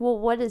are like, well,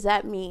 what does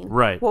that mean?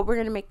 Right. Well,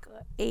 we're gonna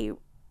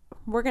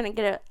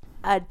get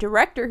a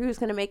director who's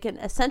going to make an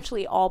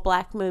essentially all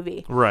black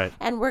movie. Right.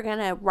 And we're going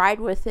to ride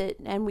with it.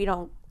 And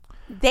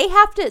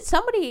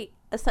somebody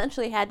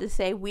essentially had to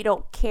say, we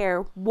don't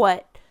care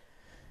what,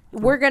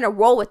 we're going to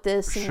roll with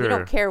this. And we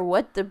don't care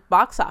what the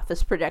box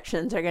office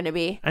projections are going to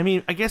be. I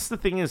mean, I guess the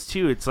thing is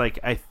too, it's like,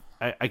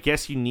 I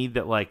guess you need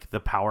that, like the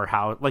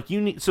powerhouse, like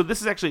you need, so this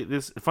is actually,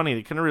 this funny,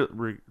 it kind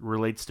of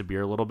relates to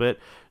beer a little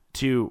bit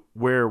to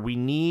where we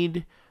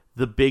need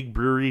the big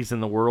breweries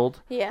in the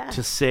world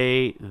to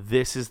say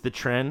this is the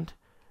trend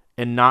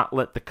and not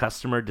let the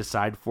customer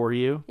decide for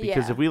you.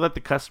 Because if we let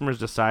the customers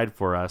decide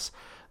for us,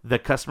 the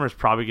customer's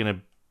probably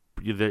going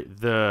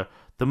to,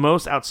 the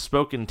most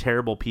outspoken,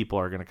 terrible people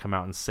are going to come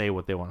out and say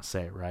what they want to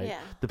say, right? Yeah.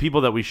 The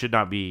people that we should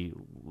not be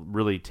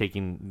really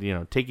taking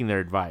their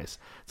advice.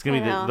 It's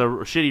going to be the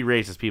shitty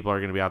racist people are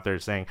going to be out there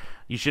saying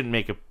you shouldn't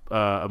make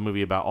a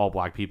movie about all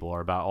black people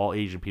or about all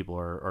Asian people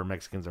or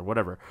Mexicans or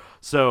whatever.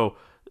 So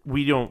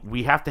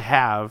we have to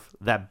have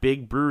that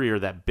big brewery or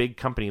that big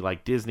company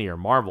like Disney or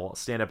Marvel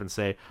stand up and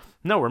say,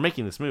 no, we're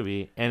making this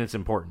movie and it's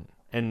important.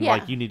 And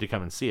like, you need to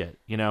come and see it,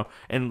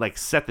 and like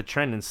set the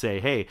trend and say,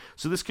 hey,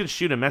 so this could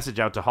shoot a message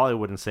out to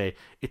Hollywood and say,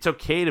 it's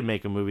okay to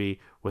make a movie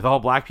with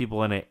all black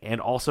people in it and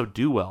also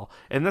do well.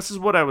 And this is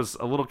what I was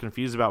a little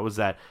confused about was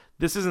that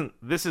this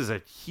is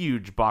a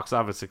huge box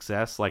office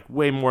success, like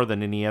way more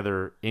than any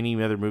other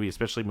movie,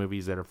 especially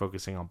movies that are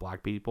focusing on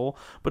black people.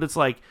 But it's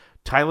like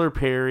Tyler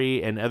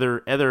Perry and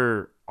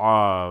other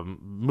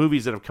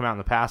movies that have come out in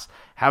the past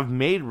have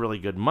made really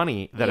good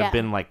money that have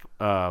been like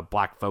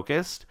black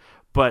focused.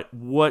 But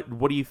what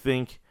do you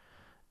think?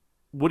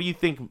 What do you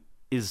think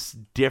is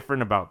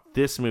different about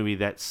this movie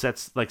that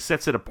sets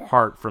it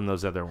apart from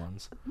those other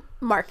ones?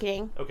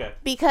 Marketing. Okay.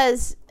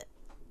 Because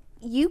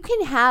you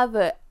can have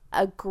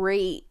a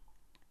great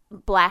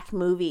black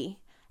movie,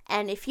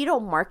 and if you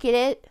don't market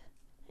it,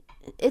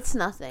 it's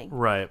nothing.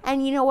 Right.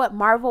 And you know what?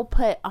 Marvel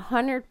put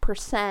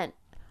 100%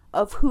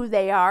 of who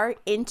they are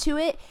into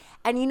it,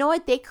 and you know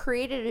what? They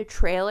created a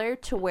trailer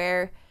to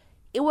where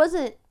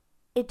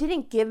it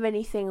didn't give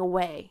anything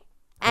away.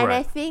 And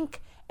I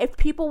think if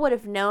people would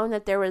have known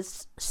that there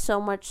was so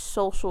much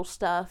social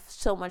stuff,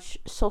 so much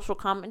social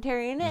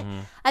commentary in it,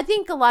 I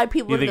think a lot of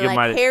people would be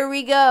like, here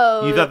we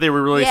go. You thought they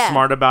were really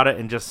smart about it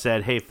and just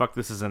said, hey, fuck,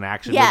 this is an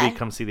action movie.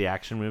 Come see the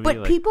action movie.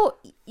 But people,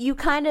 you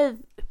kind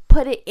of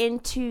put it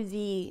into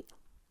the,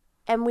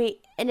 and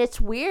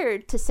it's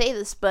weird to say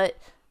this, but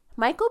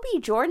Michael B.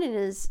 Jordan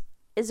is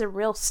a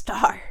real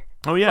star.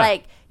 Oh, yeah.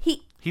 Like,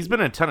 he's been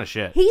in a ton of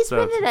shit. He's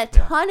been in a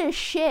ton of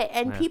shit,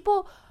 and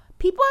people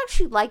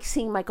actually like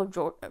seeing Michael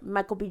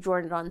B.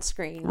 Jordan on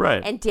screen,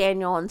 right? And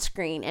Daniel on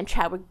screen, and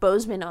Chadwick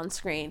Boseman on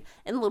screen,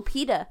 and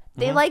Lupita.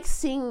 They like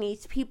seeing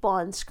these people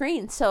on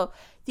screen. So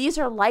these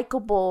are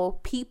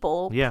likable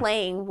people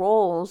playing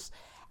roles.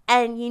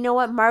 And you know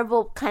what?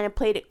 Marvel kind of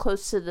played it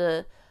close to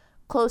the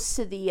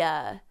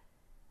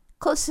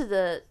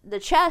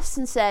chest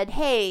and said,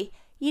 "Hey,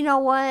 you know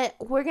what?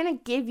 We're gonna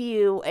give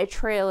you a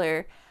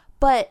trailer."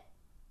 But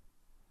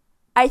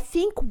I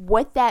think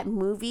what that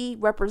movie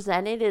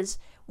represented is,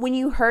 when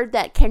you heard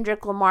that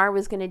Kendrick Lamar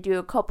was going to do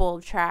a couple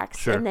of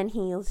tracks, and then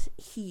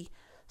he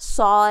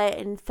saw it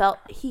and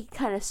he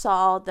kind of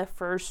saw the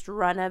first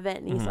run of it,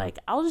 and he's like,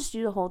 I'll just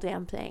do the whole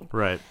damn thing.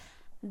 Right.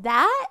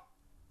 That,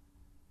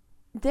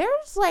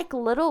 there's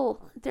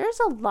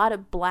a lot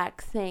of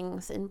black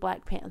things in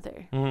Black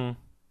Panther. Mm-hmm.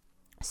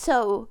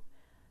 So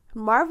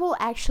Marvel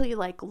actually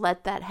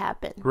let that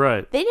happen.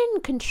 Right. They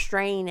didn't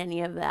constrain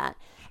any of that.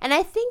 And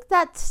I think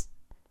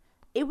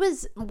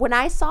when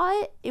I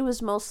saw it, it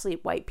was mostly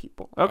white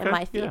people in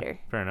my theater.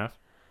 Yeah, fair enough.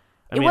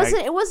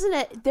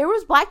 There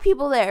was black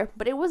people there,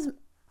 but there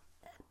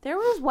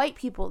was white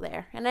people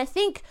there. And I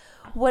think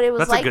what it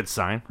was That's a good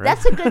sign, right?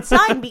 That's a good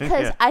sign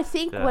because I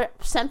think what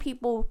some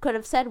people could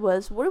have said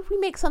was, what if we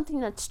make something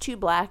that's too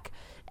black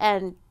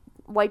and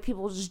white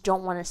people just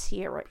don't want to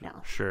see it right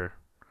now? Sure.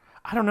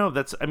 I don't know.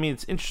 It's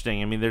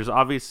interesting. I mean, there's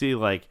obviously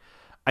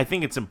I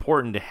think it's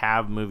important to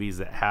have movies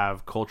that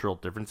have cultural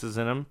differences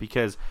in them,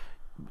 because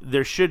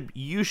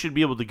you should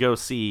be able to go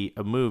see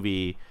a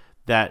movie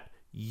that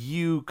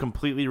you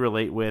completely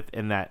relate with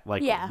and that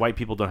white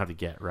people don't have to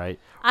get, right?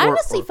 I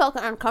honestly felt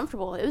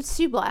uncomfortable. It was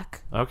too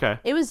black. Okay.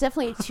 It was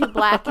definitely too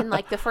black in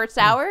like the first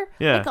hour.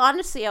 Yeah. Like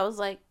honestly, I was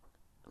like,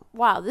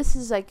 wow, this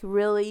is like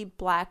really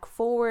black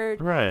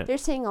forward. Right. They're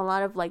saying a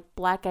lot of like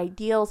black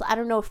ideals. I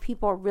don't know if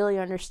people are really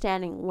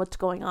understanding what's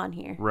going on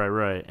here.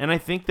 Right. And I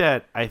think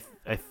that I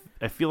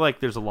feel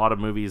like there's a lot of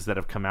movies that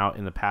have come out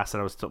in the past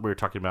that we were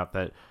talking about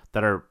that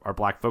are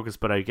black focused,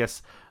 but I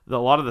guess a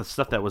lot of the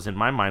stuff that was in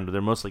my mind,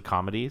 they're mostly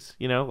comedies,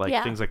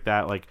 things like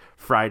that, like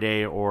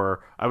Friday,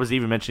 or I was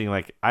even mentioning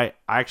like I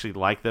actually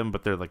like them,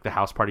 but they're like the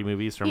house party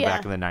movies from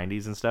back in the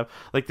 90s and stuff.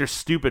 Like they're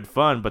stupid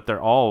fun, but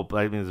they're all,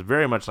 I mean, it's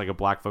very much like a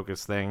black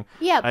focused thing.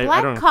 Yeah,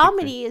 black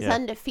comedy is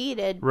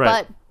undefeated,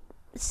 right.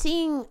 But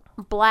seeing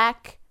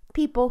black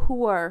people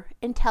who are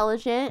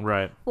intelligent,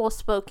 right, well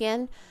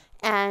spoken,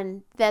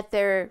 and that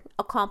they're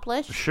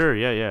accomplished. Sure,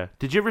 yeah.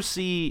 Did you ever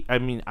see, I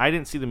mean, I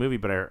didn't see the movie,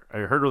 but I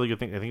heard really good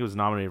things. I think it was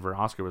nominated for an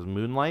Oscar. Was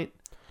Moonlight?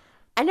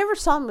 I never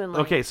saw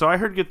Moonlight. Okay, so I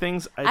heard good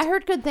things. I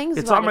heard good things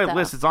It's about on it, my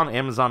list. It's on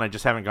Amazon. I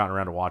just haven't gotten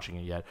around to watching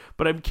it yet.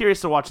 But I'm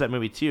curious to watch that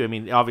movie too. I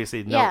mean,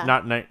 obviously,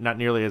 not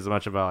nearly as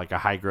much of a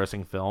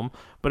high-grossing film.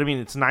 But I mean,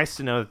 it's nice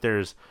to know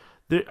that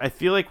I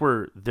feel like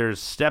there's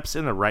steps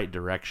in the right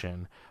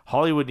direction.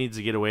 Hollywood needs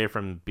to get away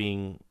from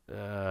being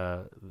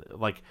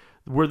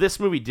where this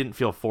movie didn't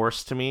feel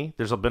forced to me.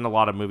 There's been a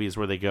lot of movies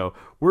where they go,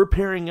 we're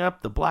pairing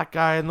up the black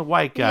guy and the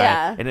white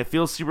guy, and it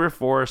feels super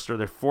forced, or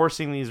they're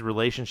forcing these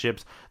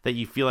relationships that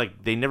you feel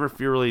like they never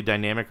feel really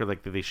dynamic, or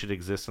like that they should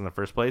exist in the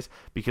first place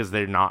because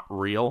they're not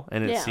real,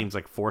 and it seems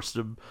like forced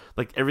to,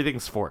 like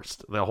everything's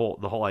forced, the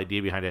whole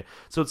idea behind it.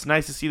 So it's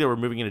nice to see that we're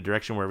moving in a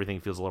direction where everything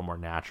feels a little more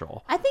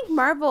natural. I think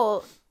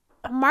Marvel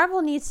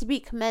needs to be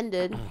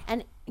commended,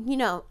 and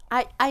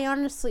I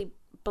honestly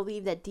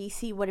believe that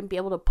DC wouldn't be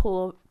able to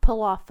pull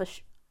off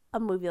a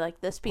movie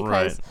like this,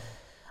 because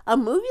a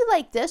movie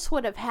like this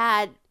would have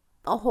had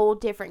a whole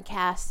different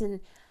cast, and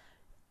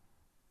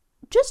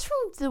just from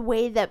the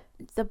way that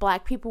the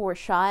black people were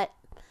shot,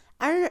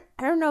 I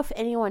don't know if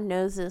anyone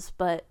knows this,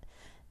 but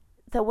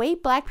the way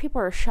black people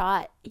are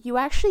shot, you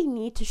actually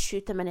need to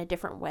shoot them in a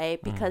different way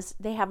because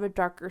they have a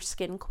darker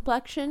skin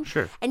complexion.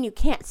 Sure. And you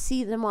can't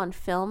see them on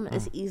film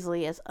as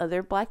easily as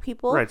other black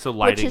people. Right, so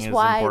lighting is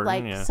why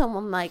important,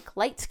 someone like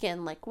light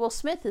skin, like Will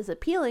Smith, is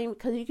appealing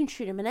because you can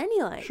shoot him in any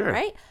light,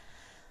 right?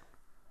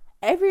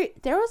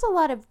 There was a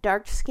lot of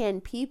dark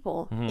skinned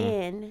people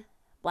in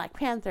Black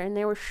Panther, and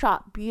they were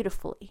shot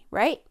beautifully,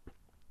 right?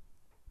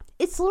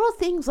 It's little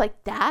things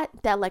like that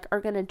like are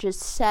gonna just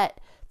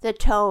set the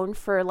tone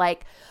for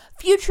like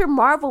future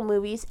Marvel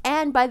movies.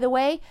 And by the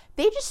way,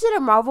 they just did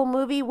a Marvel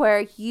movie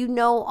where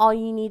all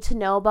you need to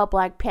know about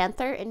Black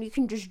Panther, and you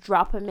can just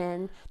drop him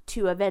in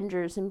to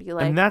Avengers and be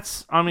like, and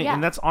that's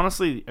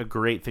honestly a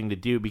great thing to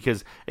do,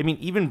 because I mean,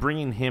 even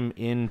bringing him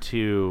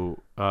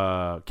into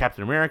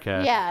Captain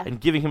America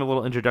and giving him a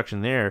little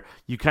introduction there,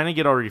 you kind of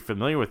get already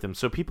familiar with him,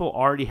 so people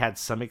already had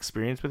some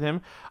experience with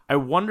him. I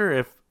wonder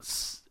if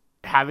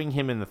having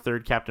him in the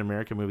third Captain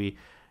America movie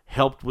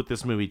helped with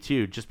this movie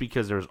too, just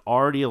because there's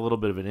already a little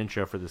bit of an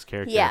intro for this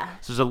character.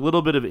 So there's a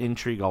little bit of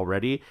intrigue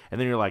already, and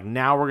then you're like,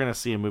 now we're gonna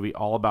see a movie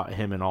all about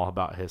him and all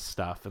about his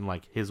stuff and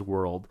like his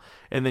world,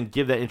 and then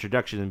give that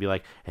introduction and be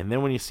like, and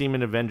then when you see him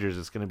in Avengers,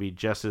 it's gonna be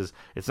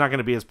it's not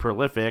gonna be as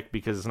prolific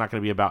because it's not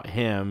gonna be about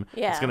him.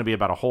 It's gonna be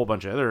about a whole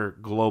bunch of other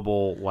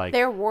global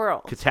their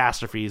world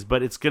catastrophes,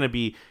 but it's gonna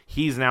be,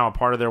 he's now a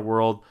part of their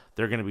world.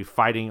 They're going to be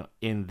fighting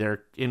in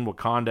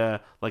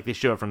Wakanda, like they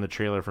show it from the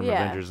trailer from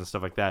Avengers and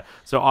stuff like that.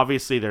 So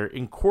obviously they're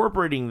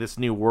incorporating this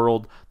new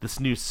world, this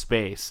new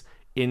space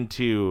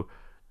into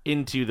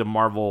the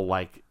Marvel,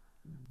 like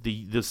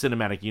the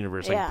cinematic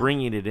universe, like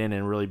bringing it in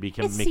and really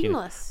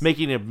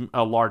making it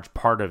a large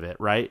part of it,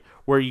 right?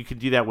 Where you could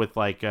do that with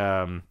like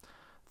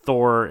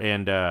Thor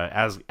and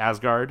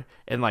Asgard,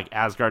 and like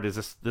Asgard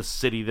is this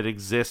city that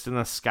exists in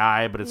the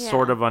sky, but it's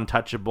sort of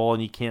untouchable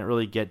and you can't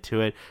really get to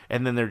it.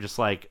 And then they're just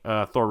like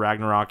Thor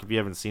Ragnarok. If you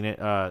haven't seen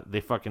it,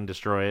 they fucking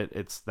destroy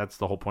it. That's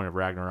the whole point of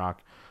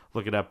Ragnarok.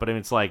 Look it up. But I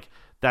mean, it's like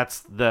that's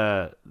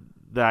the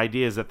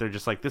idea is that they're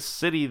just like, this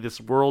city,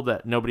 this world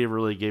that nobody ever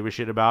really gave a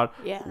shit about,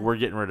 we're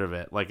getting rid of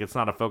it. Like, it's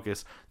not a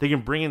focus. They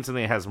can bring in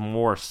something that has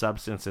more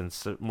substance and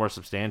more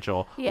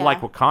substantial,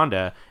 like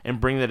Wakanda, and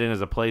bring that in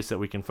as a place that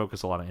we can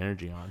focus a lot of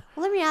energy on.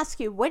 Well, let me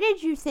ask you, what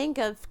did you think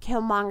of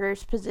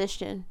Killmonger's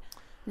position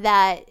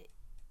that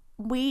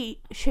we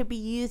should be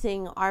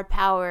using our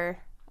power,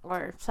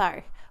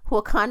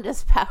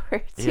 Wakanda's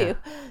power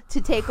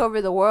to take over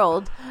the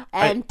world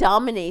and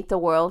dominate the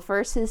world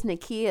versus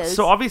Nakia's?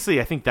 So obviously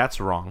I think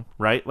that's wrong,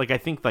 right? Like, I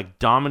think like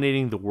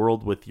dominating the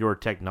world with your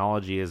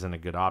technology isn't a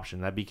good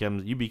option. That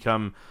becomes you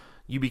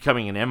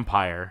becoming an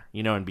empire,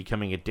 and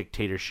becoming a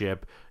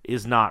dictatorship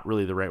is not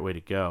really the right way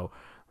to go.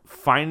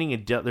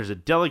 Finding there's a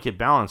delicate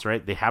balance,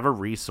 right? They have a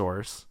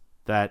resource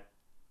that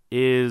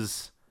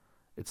it's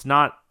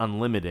not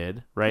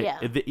unlimited,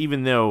 right?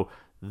 Even though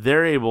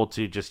they're able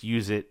to just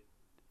use it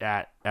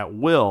at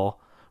will.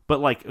 But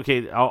like,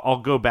 okay,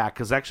 I'll go back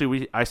because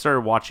actually I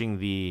started watching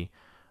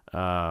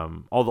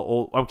all the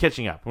old. I'm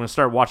catching up. I'm gonna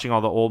start watching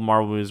all the old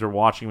Marvel movies, or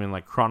watching them in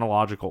like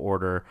chronological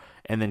order,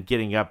 and then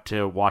getting up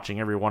to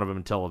watching every one of them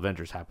until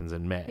Avengers happens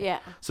in May. Yeah.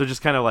 So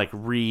just kind of like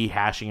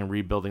rehashing and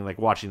rebuilding, like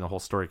watching the whole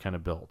story kind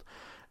of build.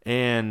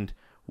 And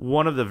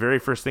one of the very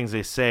first things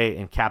they say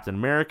in Captain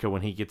America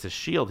when he gets his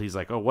shield, he's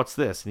like, "Oh, what's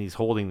this?" And he's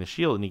holding the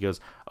shield, and he goes,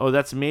 "Oh,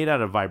 that's made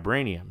out of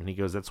vibranium." And he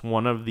goes, "That's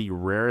one of the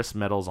rarest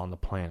metals on the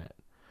planet."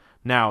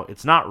 Now,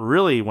 it's not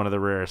really one of the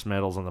rarest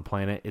metals on the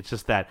planet. It's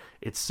just that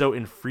it's so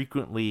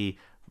infrequently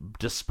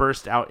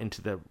dispersed out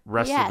into the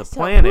rest of the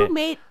planet.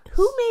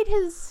 Who made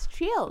his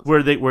shield?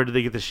 Where did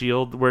they get the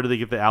shield? Where did they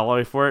get the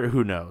alloy for it?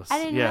 Who knows? I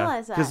didn't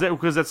realize that.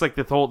 Because that's like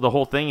the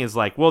whole thing is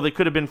like, well, they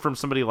could have been from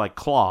somebody like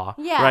Claw,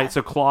 right?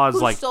 So Claw's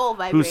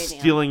who's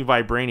stealing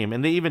vibranium,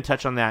 and they even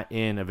touch on that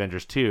in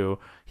Avengers 2.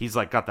 He's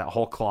like got that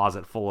whole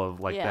closet full of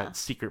like that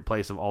secret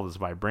place of all this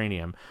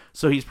vibranium.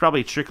 So he's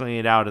probably trickling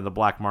it out in the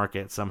black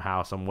market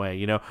somehow, some way,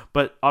 you know.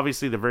 But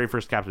obviously, the very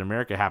first Captain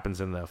America happens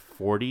in the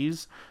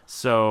 40s,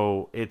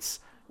 so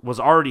was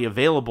already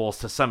available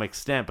to some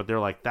extent, but they're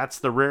like, that's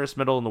the rarest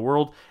metal in the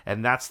world,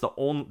 and that's the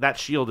only, that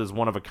shield is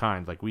one of a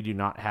kind. Like, we do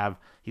not have,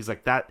 he's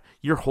like, that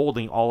you're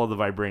holding all of the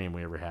vibranium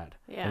we ever had,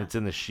 and it's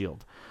in this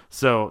shield.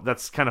 So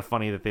that's kind of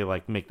funny that they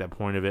like make that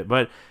point of it,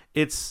 but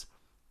there's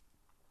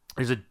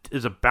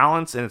a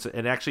balance, and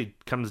it actually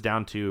comes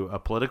down to a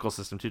political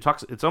system too.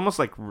 It's almost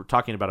like we're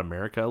talking about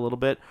America a little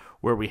bit,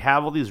 where we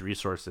have all these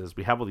resources,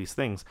 we have all these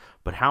things,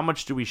 but how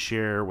much do we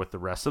share with the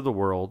rest of the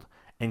world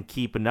and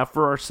keep enough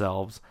for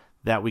ourselves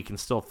that we can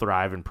still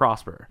thrive and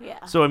prosper?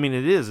 Yeah. So, I mean,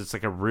 it's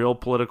like a real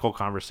political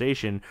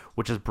conversation,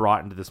 which is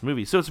brought into this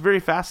movie. So it's very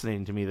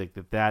fascinating to me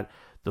that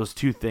those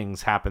two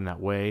things happen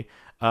that way.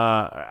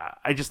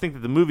 I just think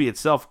that the movie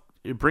itself,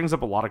 it brings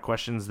up a lot of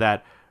questions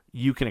that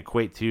you can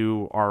equate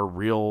to our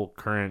real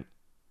current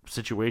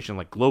situation,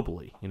 like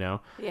globally, you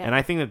know? Yeah. And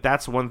I think that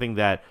that's one thing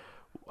that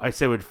I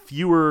say with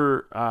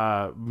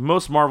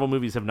most Marvel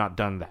movies have not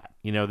done that.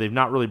 You know, they've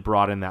not really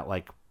brought in that,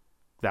 like,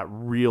 that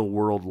real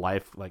world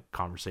life, like,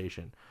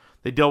 conversation.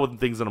 They deal with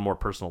things on a more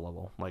personal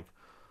level, like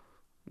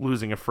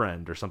losing a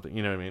friend or something.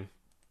 You know what I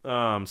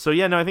mean? So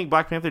yeah, no, I think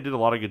Black Panther did a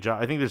lot of good job.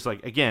 I think there's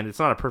like, again, it's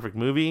not a perfect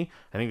movie.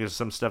 I think there's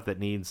some stuff that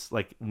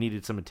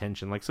needed some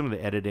attention, like some of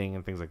the editing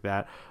and things like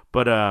that.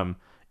 But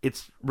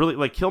it's really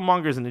like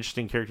Killmonger is an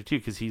interesting character too,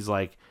 because he's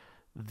like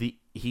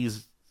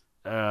he's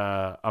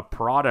a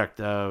product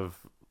of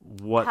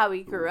how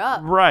he grew up,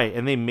 right?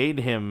 And they made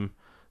him.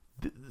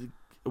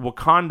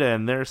 Wakanda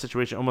and their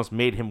situation almost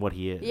made him what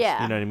he is.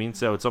 Yeah. You know what I mean?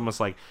 So it's almost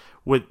like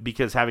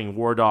because having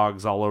war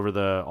dogs all over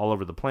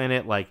the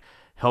planet, like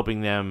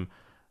helping them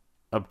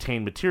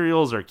obtain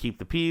materials or keep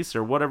the peace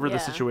or whatever the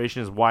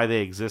situation is, why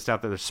they exist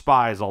out there. There's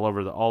spies all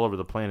over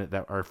the planet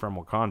that are from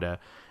Wakanda,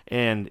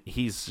 and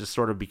he's just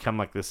sort of become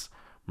like this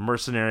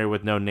mercenary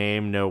with no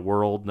name, no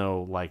world,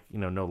 no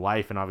no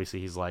life, and obviously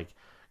he's like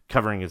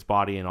covering his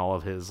body and all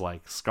of his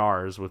like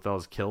scars with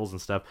those kills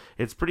and stuff.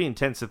 It's pretty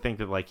intense to think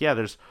that like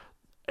there's,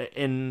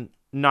 and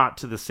not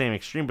to the same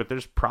extreme, but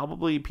there's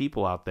probably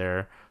people out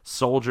there,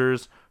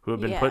 soldiers who have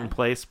been put in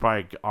place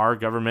by our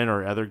government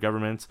or other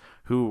governments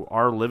who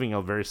are living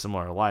a very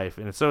similar life.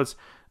 And so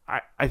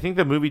I think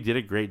the movie did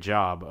a great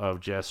job of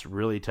just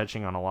really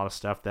touching on a lot of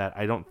stuff that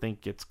I don't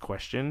think gets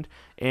questioned.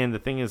 And the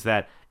thing is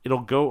that it'll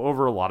go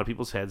over a lot of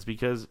people's heads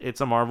because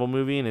it's a Marvel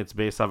movie and it's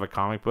based off a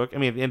comic book. I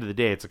mean, at the end of the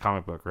day, it's a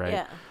comic book, right?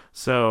 Yeah.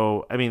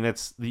 So, I mean,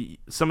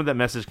 some of that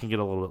message can get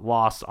a little bit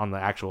lost on the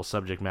actual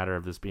subject matter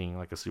of this being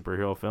like a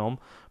superhero film.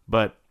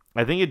 But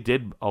I think it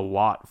did a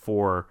lot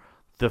for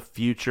the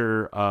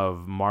future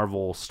of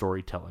Marvel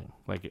storytelling,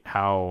 like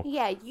how,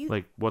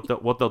 like what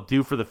they'll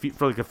do for the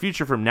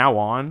future from now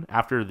on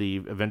after the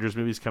Avengers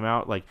movies come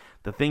out, like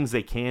the things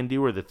they can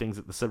do or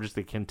the subjects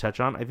they can touch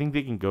on. I think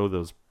they can go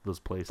those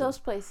places. Those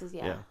places,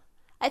 yeah.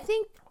 I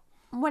think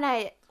when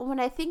I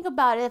think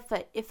about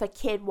if a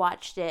kid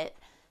watched it,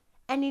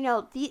 and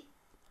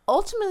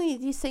ultimately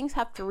these things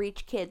have to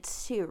reach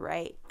kids too,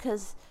 right?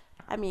 Because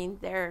I mean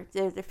they're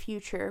the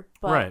future,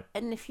 but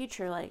in the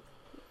future, like,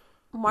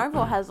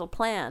 Marvel has a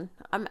plan.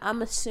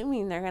 I'm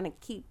assuming they're gonna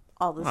keep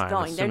all this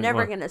going. They're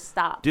never gonna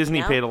stop.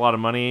 Disney paid a lot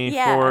of money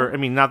for. I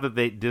mean, not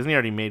that Disney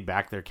already made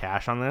back their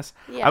cash on this.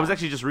 Yeah. I was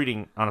actually just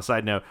reading on a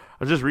side note.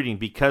 I was just reading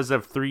because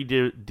of 3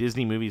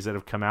 Disney movies that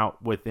have come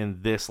out within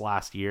this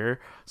last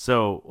year.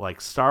 So like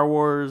Star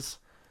Wars,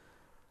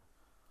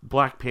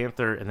 Black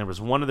Panther, and there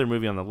was one other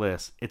movie on the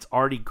list. It's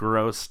already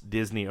grossed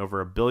Disney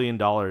over $1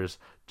 billion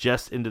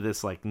just into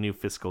this like new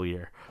fiscal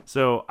year.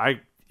 So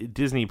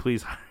Disney,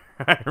 please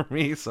hire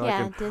me so I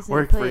can Disney,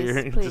 work for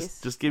you.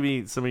 Just give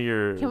me some of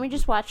your. Can we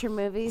just watch your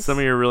movies? Some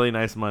of your really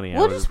nice money.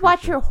 We'll just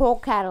watch your whole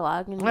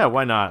catalog. And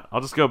why not? I'll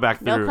just go back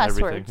through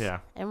everything. Words, yeah,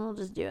 and we'll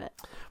just do it.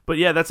 But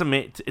yeah,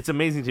 it's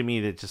amazing to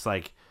me that just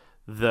like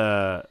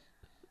the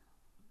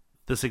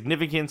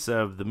significance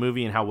of the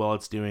movie and how well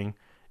it's doing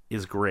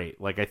is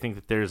great. Like, I think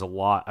that there's a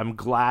lot. I'm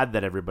glad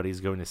that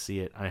everybody's going to see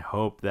it. I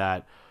hope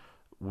that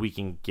we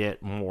can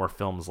get more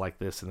films like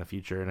this in the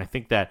future. And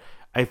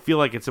I feel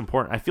like it's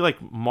important. I feel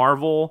like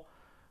Marvel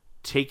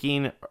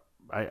taking,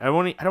 I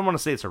don't want to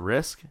say it's a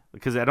risk,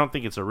 because I don't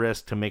think it's a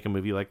risk to make a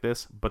movie like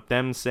this, but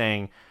them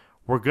saying,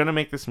 we're going to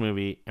make this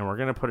movie and we're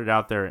going to put it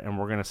out there and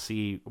we're going to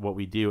see what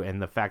we do.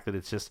 And the fact that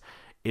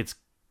it's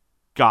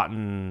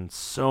gotten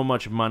so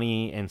much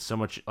money and so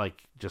much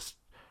like just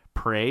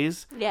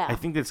praise. Yeah. I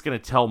think that's going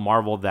to tell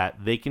Marvel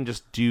that they can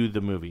just do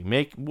the movie.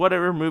 Make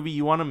whatever movie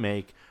you want to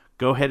make,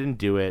 go ahead and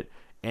do it,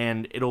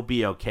 and it'll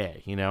be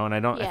okay, And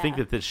I think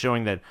that that's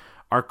showing that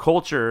our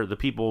culture, the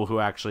people who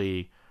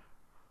actually,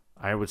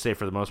 I would say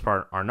for the most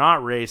part, are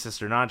not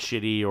racist or not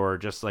shitty, or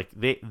just like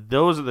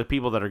those are the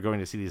people that are going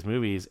to see these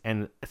movies,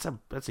 and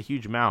that's a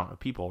huge amount of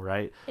people,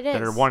 right? It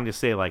that is. are wanting to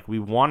say like, we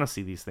want to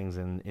see these things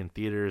in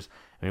theaters,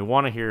 and we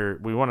want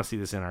to see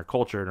this in our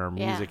culture and our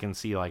music, and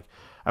see like,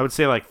 I would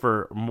say like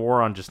for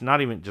more on just not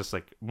even just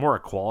like more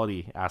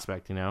equality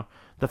aspect,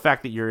 the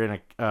fact that you're in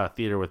a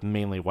theater with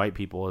mainly white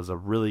people is a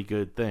really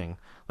good thing.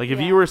 Like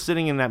if you were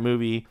sitting in that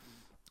movie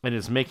and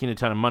it's making a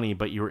ton of money,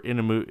 but you were in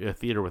a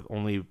theater with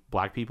only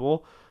black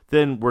people,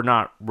 then we're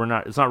not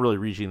it's not really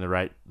reaching the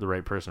right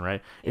person,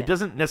 right? It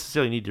doesn't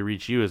necessarily need to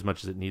reach you as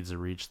much as it needs to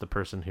reach the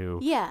person who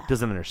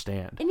doesn't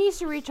understand. It needs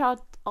to reach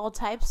all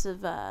types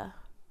of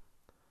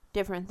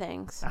different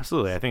things.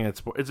 Absolutely. I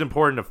think it's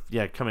important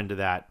to come into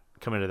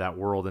that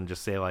world and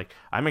just say like,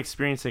 I'm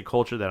experiencing a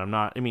culture that I'm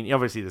not, I mean,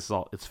 obviously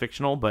it's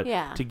fictional, but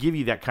to give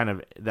you that kind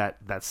of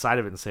that side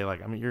of it and say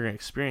like, I mean, you're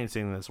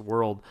experiencing this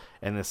world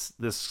and this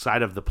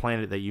side of the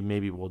planet that you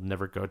maybe will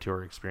never go to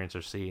or experience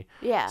or see.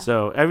 Yeah.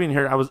 So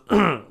I was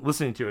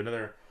listening to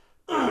another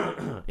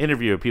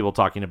interview of people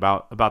talking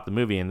about the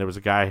movie, and there was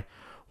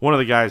one of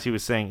the guys, he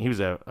was saying, he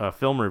was a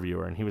film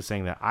reviewer, and he was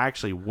saying that I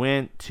actually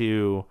went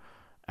to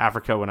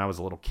Africa when I was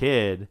a little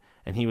kid.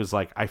 And he was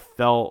like, I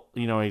felt,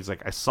 he's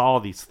like, I saw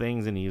these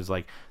things, and he was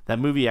like, that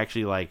movie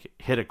actually like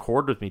hit a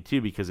chord with me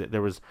too, because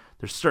there's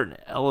certain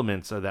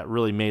elements that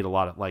really made a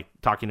lot of like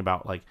talking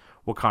about like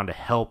Wakanda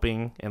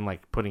helping and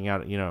like putting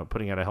out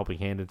a helping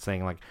hand and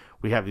saying like,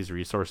 we have these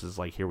resources,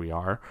 like here we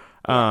are.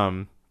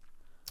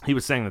 He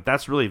was saying that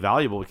that's really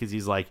valuable, because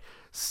he's like,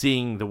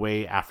 seeing the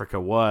way Africa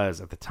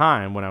was at the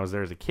time when I was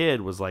there as a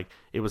kid was like,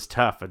 it was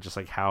tough, and just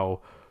like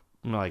how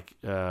like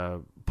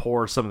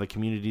poor some of the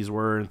communities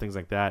were and things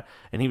like that.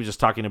 And he was just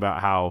talking about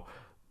how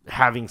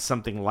having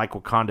something like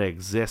Wakanda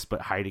exist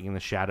but hiding in the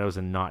shadows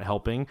and not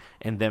helping,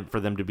 and then for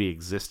them to be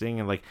existing,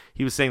 and like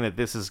he was saying that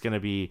this is going to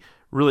be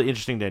really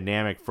interesting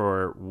dynamic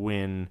for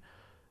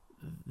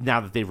now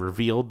that they've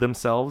revealed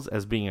themselves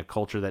as being a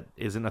culture that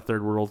isn't a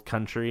third world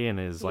country and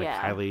is like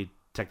highly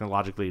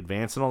technologically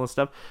advanced and all this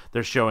stuff.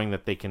 They're showing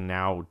that they can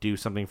now do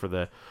something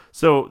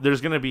so there's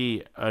going to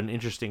be an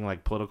interesting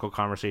like political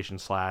conversation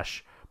 /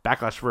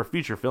 backlash for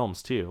future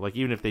films too. Like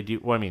even if they do,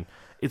 well, I mean,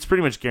 it's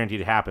pretty much guaranteed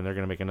to happen. They're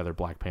going to make another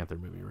Black Panther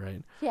movie,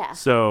 right? Yeah.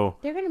 So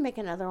they're going to make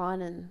another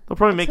one, and they'll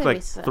probably make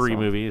like 3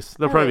 movies.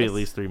 There'll probably be at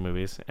least 3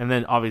 movies, and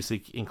then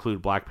obviously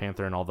include Black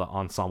Panther and all the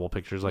ensemble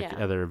pictures like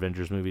other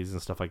Avengers movies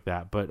and stuff like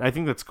that. But I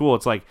think that's cool.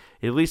 It's like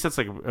at least that's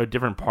like a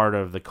different part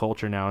of the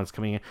culture now is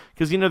coming in,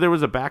 because there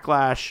was a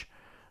backlash.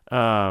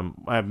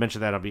 I've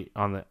mentioned that I'll be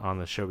on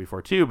the show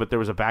before too, but there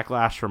was a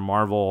backlash from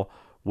Marvel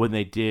when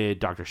they did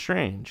Doctor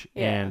Strange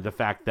and the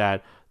fact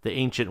that the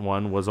Ancient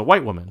One was a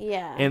white woman.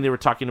 Yeah. And they were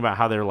talking about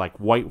how they're like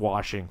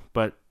whitewashing.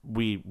 But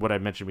what I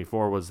mentioned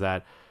before was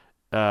that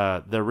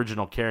the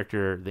original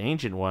character, the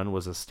Ancient One,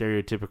 was a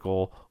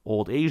stereotypical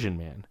old Asian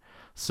man.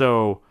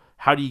 So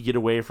how do you get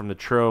away from the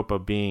trope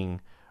of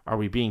are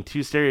we being too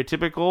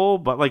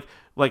stereotypical? But like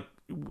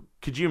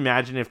could you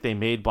imagine if they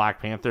made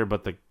Black Panther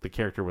but the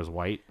character was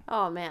white?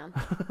 Oh man.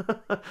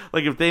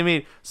 Like if they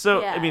made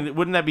I mean,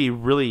 wouldn't that be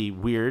really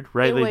weird,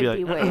 right? It would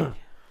be weird.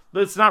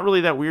 But it's not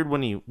really that weird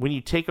when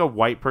you take a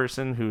white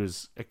person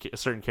who's a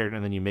certain character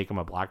and then you make them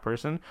a black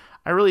person.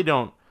 I really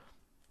don't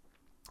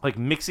like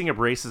mixing up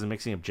races and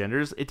mixing up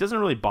genders. It doesn't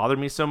really bother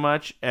me so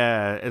much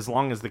as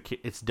long as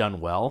it's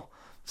done well.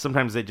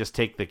 Sometimes they just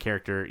take the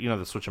character,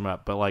 they switch them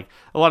up. But like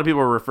a lot of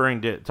people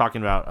are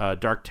talking about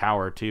Dark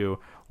Tower too,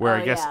 where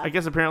I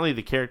guess apparently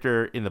the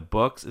character in the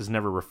books is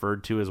never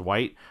referred to as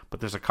white, but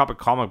there's a couple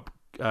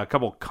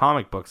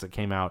comic books that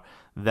came out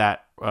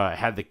that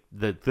had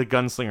the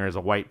gunslinger as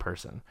a white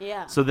person.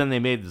 Yeah. So then they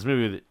made this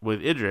movie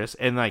with Idris,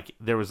 and like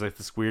there was like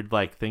this weird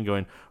like thing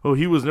going, oh,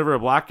 he was never a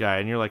black guy,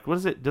 and you're like, what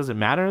is it? Does it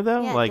matter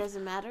though? Yeah, like, it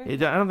doesn't matter. I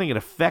don't think it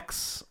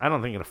affects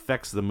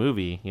the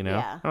movie.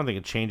 Yeah. I don't think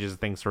it changes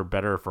things for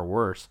better or for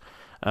worse.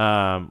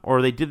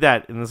 Or they did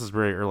that, and this is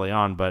very early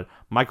on, but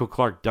Michael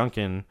Clark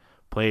Duncan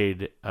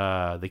played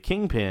the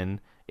Kingpin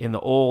in the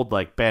old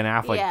like Ben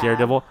Affleck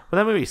Daredevil. But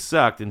that movie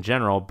sucked in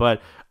general.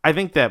 But I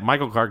think that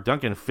Michael Clark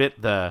Duncan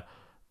fit the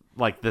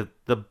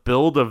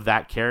build of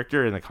that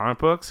character in the comic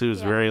books,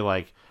 who's very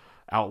like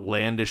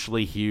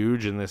outlandishly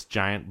huge and this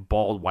giant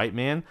bald white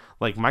man.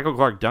 Like Michael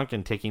Clark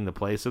Duncan taking the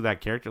place of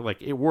that character,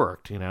 like it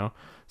worked,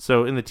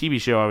 So in the TV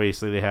show,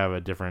 obviously they have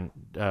a different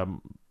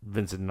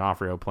Vincent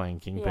D'Onofrio playing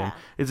Kingpin. Yeah.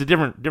 It's a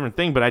different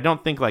thing, but I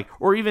don't think like,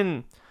 or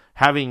even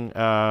having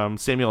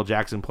Samuel L.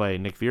 Jackson play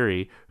Nick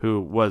Fury, who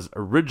was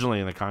originally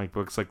in the comic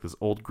books like this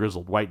old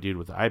grizzled white dude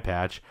with an eye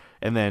patch,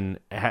 and then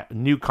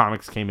new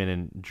comics came in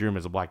and drew him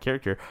as a black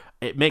character,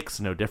 it makes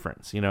no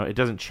difference. It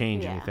doesn't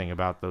change anything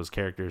about those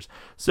characters.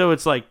 So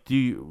it's like,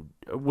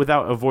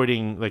 without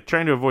avoiding, like,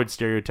 trying to avoid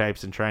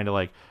stereotypes and trying to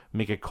like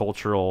make a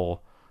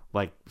cultural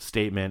like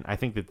statement, I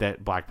think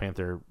that Black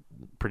Panther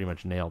pretty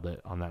much nailed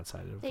it on that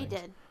side of things. They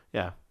did.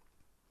 Yeah.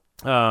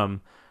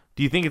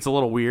 Do you think it's a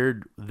little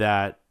weird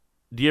that,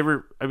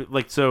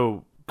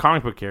 so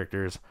comic book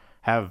characters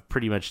have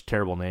pretty much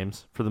terrible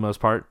names for the most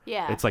part.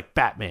 Yeah. It's like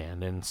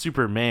Batman and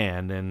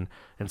Superman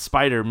and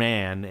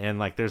Spider-Man, and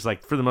like there's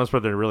like, for the most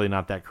part, they're really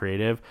not that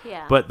creative.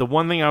 Yeah. But the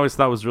one thing I always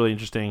thought was really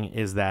interesting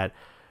is that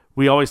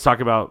we always talk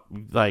about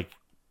like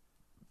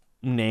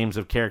names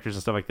of characters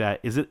and stuff like that.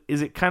 Is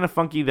it kind of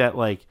funky that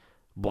like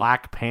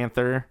Black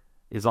Panther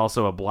is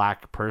also a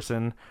black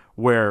person,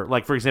 where,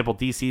 like, for example,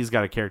 DC's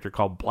got a character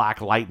called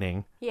Black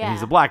Lightning, and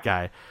he's a black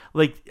guy.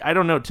 Like, I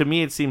don't know, to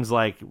me it seems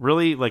like,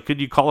 really, like, could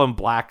you call him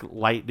Black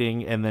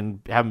Lightning and then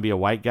have him be a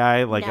white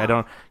guy? Like, no. I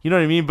don't, you know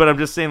what I mean? But I'm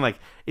just saying, like,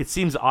 it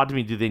seems odd to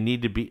me. Do they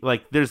need to be,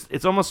 like,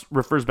 it almost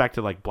refers back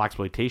to, like,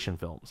 blaxploitation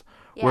films,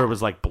 where it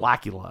was, like,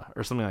 Blackula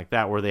or something like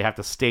that, where they have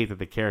to state that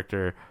the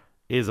character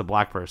is a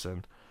black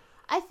person.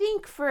 I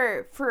think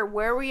for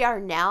where we are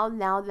now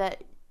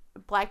that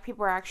black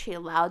people are actually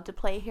allowed to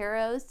play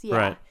heroes,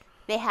 Right.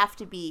 they have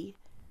to be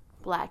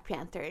Black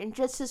Panther. And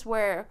just as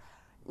where,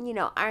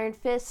 Iron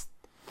Fist,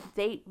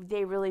 they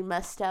really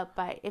messed up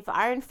by, if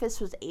Iron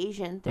Fist was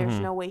Asian, there's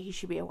no way he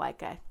should be a white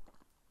guy.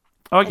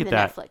 Oh, I get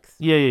that. Netflix.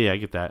 Yeah, I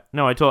get that.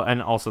 No,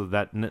 and also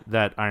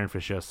that Iron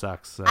Fist show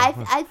sucks. So.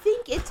 I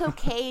think it's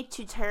okay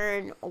to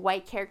turn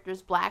white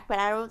characters black, but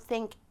I don't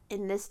think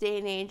in this day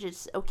and age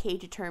it's okay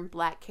to turn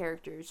black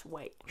characters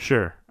white.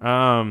 Sure.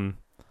 Well,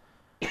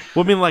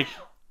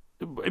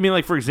 I mean,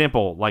 like, for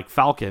example, like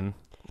Falcon.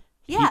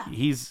 Yeah.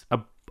 He's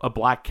a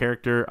black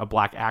character, a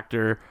black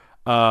actor,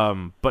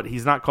 but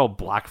he's not called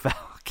Black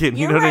Falcon.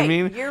 You know what I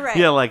mean? You're right.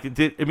 Yeah, like,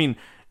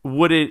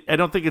 would it? I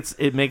don't think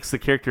it makes the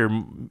character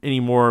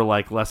any more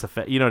like less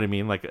you know what I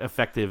mean? Like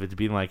effective. It's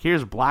being like,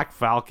 here's Black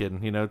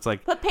Falcon. It's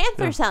like. But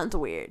Panther sounds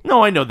weird.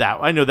 No, I know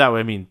that.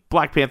 I mean,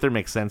 Black Panther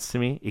makes sense to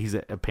me.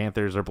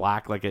 Panthers are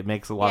black. Like, it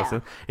makes a lot of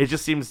sense. It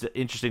just seems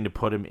interesting to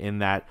put him in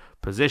that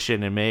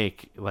position and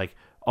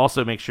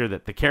also make sure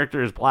that the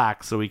character is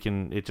black, so we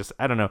can.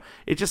 I don't know.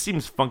 It just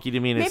seems funky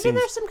to me. And maybe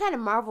there's some kind of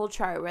Marvel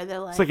chart where they're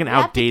like, it's like an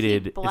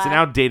outdated. It's an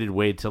outdated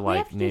way to like we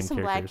have to name do some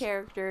characters. black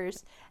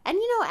characters. And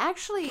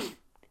actually,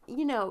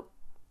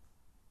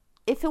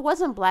 if it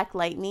wasn't Black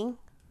Lightning,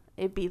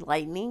 it'd be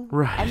Lightning,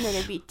 right? And then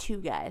it'd be two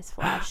guys,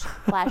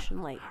 Flash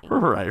and Lightning.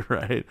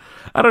 Right.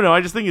 I don't know. I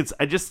just think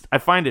I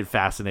find it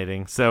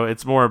fascinating. So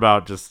it's more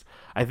about just.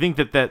 I think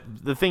that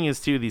the thing is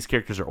too, these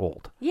characters are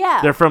old. Yeah.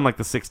 They're from like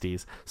the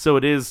 60s. So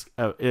it is,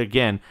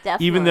 again,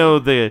 Definitely. Even though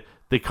the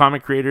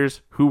comic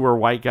creators who were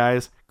white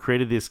guys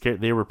created this,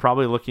 they were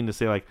probably looking to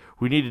say like,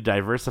 we need to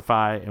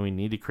diversify and we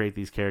need to create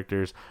these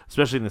characters,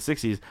 especially in the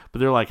 60s. But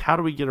they're like, how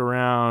do we get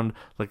around?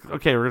 Like,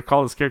 okay, we're going to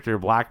call this character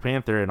Black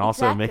Panther and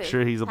also make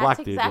sure he's a black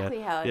dude. That's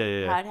exactly how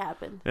it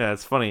happened. Yeah,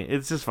 it's funny.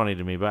 It's just funny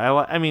to me. But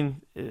I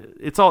mean,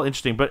 it's all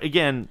interesting. But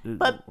again.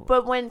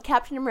 But when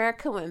Captain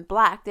America went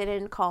black, they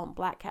didn't call him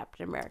Black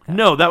Captain America.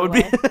 No, that would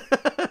be.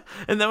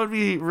 And that would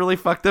be really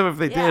fucked up if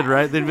they did,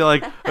 right? They'd be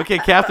like, okay,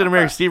 Captain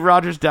America, Steve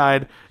Rogers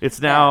died.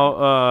 It's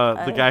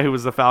now the guy who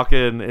was the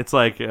Falcon. It's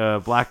like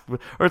Black,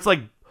 or it's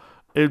like,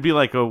 it would be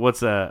like,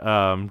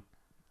 Iron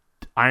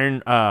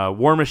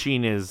War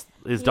Machine is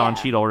Don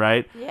Cheadle,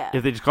 right? Yeah.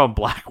 If they just call him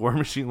Black War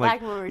Machine,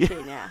 like Black War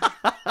Machine, yeah.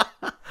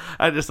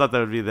 I just thought that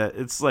would be that.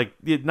 It's like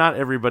not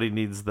everybody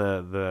needs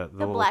the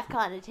black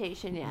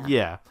connotation, yeah.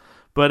 Yeah.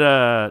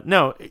 But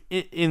no,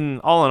 in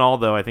all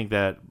though, I think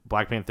that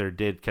Black Panther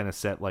did kind of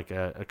set like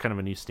a kind of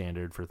a new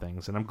standard for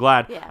things, and I'm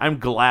glad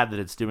that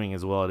it's doing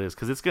as well as it is,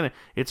 because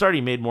it's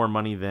already made more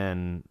money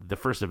than the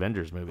first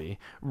Avengers movie,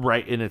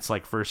 right? In its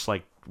like first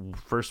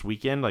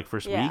weekend, like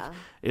first week,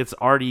 it's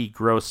already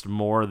grossed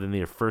more than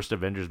the first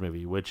Avengers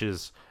movie, which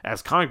is,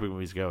 as comic book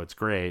movies go, it's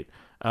great.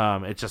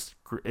 It's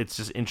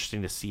just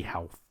interesting to see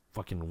how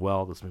fucking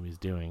well this movie's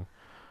doing.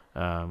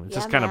 It's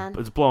just kind of,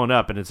 it's blowing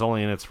up and it's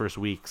only in its first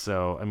week.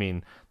 So, I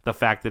mean, the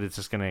fact that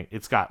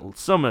it's got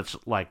so much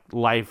like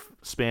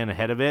lifespan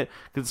ahead of it,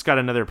 because it's got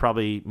another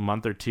probably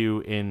month or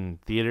two in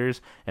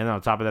theaters. And then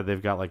on top of that,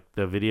 they've got like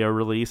the video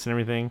release and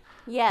everything.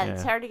 Yeah.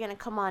 It's already going to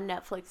come on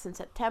Netflix in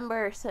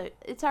September. So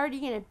it's already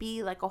going to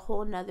be like a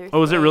whole nother thing.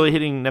 Oh, is it really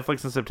hitting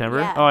Netflix in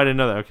September? Yeah. Oh, I didn't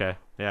know that. Okay.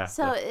 Yeah.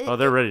 So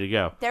they're ready to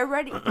go. They're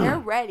ready. They're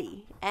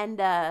ready.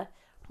 And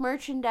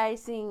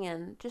merchandising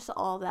and just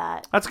all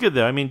that. That's good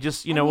though. I mean,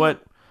 just, you know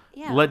what?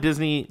 Yeah. Let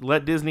Disney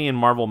and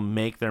Marvel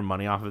make their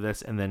money off of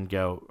this, and then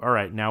go, all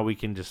right, now we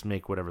can just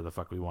make whatever the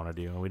fuck we want to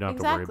do, and we don't have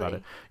to worry about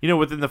it.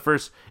 Within the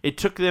first, it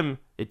took them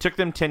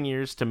 10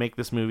 years to make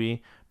this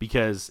movie,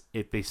 because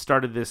if they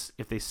started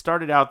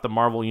out the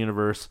Marvel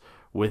universe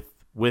with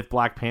with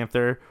Black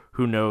Panther,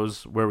 who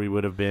knows where we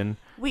would have been.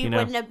 We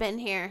wouldn't have been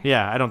here.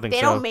 Yeah, I don't think they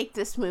so. They don't make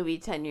this movie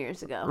 10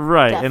 years ago.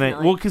 Right.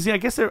 Definitely. And because I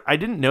guess I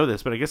didn't know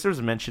this, but I guess there was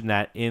a mention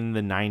that in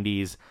the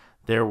 90s,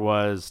 there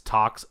was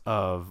talks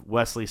of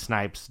Wesley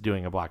Snipes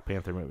doing a Black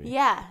Panther movie.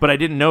 Yeah. But I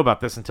didn't know about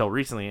this until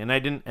recently, and I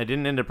didn't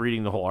end up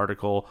reading the whole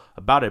article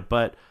about it,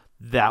 but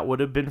that would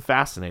have been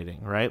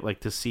fascinating, right? Like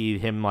to see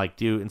him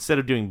instead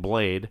of doing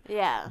Blade,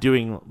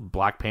 doing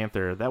Black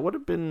Panther. That would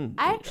have been.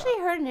 I actually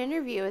heard an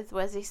interview with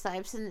Wesley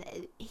Snipes, and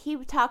he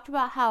talked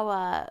about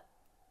how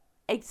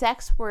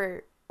execs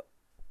were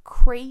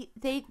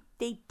they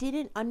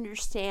didn't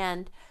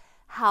understand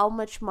how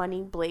much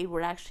money Blade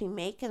would actually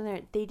make,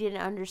 and they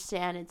didn't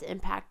understand its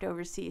impact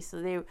overseas.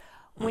 So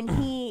when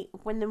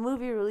the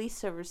movie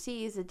released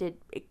overseas, it did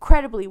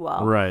incredibly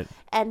well. Right.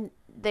 And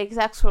the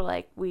execs were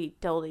like, we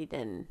totally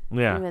didn't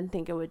even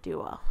think it would do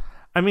well.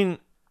 I mean,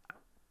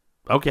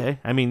 okay.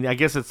 I mean, I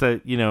guess it's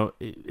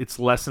it's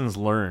lessons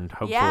learned,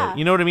 hopefully. Yeah.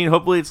 You know what I mean?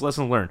 Hopefully it's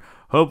lessons learned.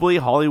 Hopefully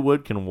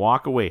Hollywood can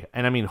walk away.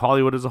 And I mean,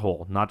 Hollywood as a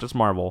whole, not just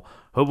Marvel.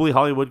 Hopefully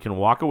Hollywood can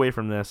walk away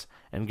from this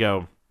and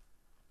go,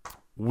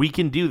 we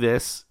can do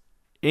this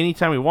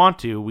anytime we want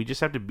to. We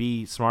just have to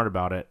be smart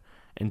about it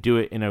and do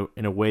it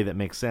in a way that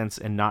makes sense,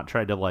 and not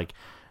try to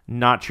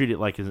not treat it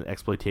like an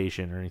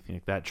exploitation or anything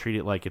like that. Treat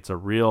it like it's a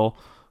real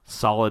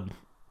solid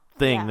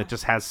thing that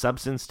just has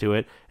substance to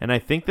it. And I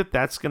think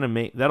that's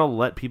that'll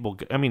let people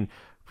go. I mean,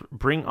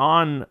 bring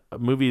on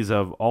movies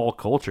of all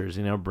cultures,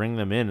 bring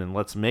them in, and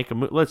let's make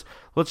let's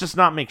just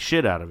not make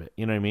shit out of it.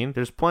 You know what I mean?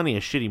 There's plenty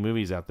of shitty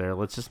movies out there.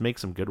 Let's just make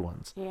some good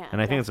ones. Yeah,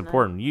 and I think it's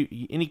important.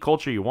 Any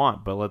culture you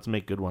want, but let's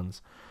make good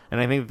ones.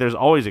 And I think there's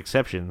always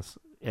exceptions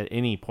at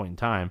any point in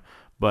time,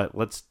 but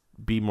let's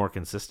be more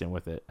consistent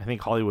with it. I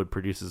think Hollywood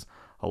produces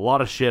a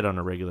lot of shit on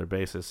a regular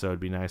basis, so it'd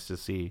be nice to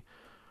see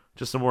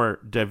just some more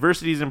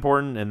diversity is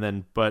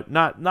important, but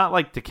not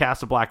like to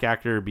cast a black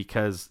actor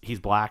because he's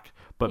black,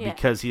 but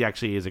because he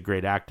actually is a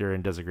great actor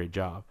and does a great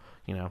job.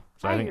 So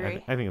I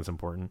think it's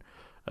important.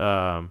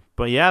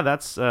 But yeah,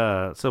 that's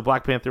so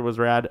Black Panther was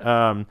rad.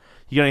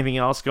 You got anything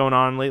else going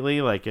on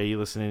lately? Like, are you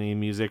listening to any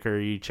music, or are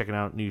you checking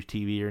out new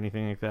TV or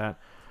anything like that?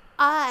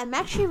 I'm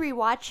actually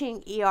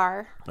rewatching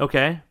ER.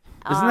 Okay.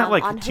 Isn't that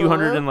like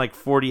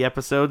 240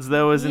 episodes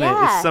though? Isn't it?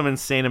 It's some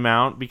insane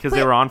amount because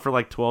they were on for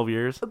like 12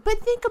 years. But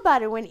think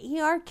about it. When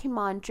ER came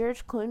on,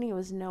 George Clooney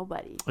was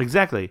nobody.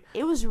 Exactly.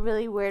 It was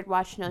really weird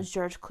watching those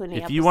George Clooney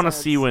episodes. If you want to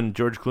see when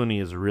George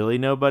Clooney is really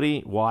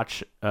nobody,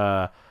 watch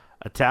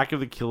Attack of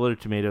the Killer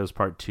Tomatoes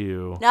Part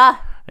 2.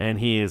 And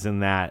he is in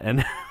that.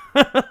 And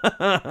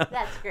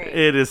that's great.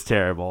 It is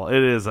terrible.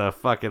 It is a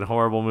fucking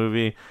horrible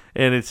movie.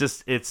 And it's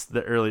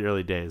the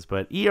early days.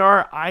 But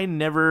ER,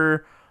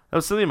 that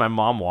was something my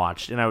mom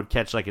watched, and I would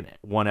catch like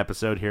one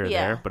episode here or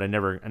there, but I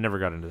never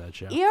got into that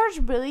show.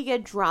 ER's really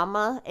good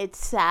drama. It's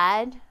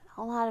sad.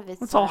 A lot of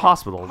it's all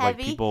hospital,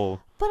 heavy, like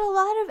people. But a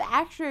lot of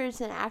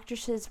actors and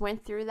actresses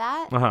went through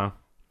that.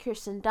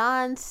 Kirsten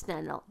Dunst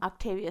and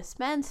Octavia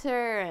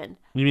Spencer and.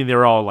 You mean they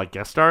were all like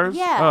guest stars?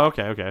 Yeah. Oh,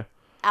 okay.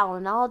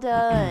 Alan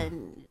Alda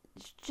and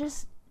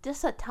just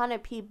a ton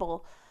of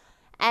people,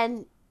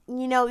 and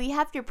you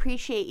have to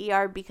appreciate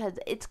ER because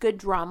it's good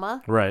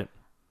drama. Right.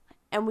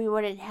 And we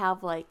wouldn't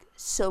have like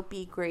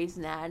soapy Grey's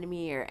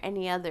Anatomy or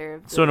any other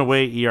of those. So in a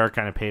way, ER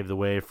kind of paved the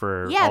way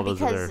for all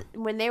those other... Yeah, because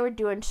when they were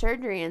doing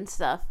surgery and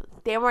stuff,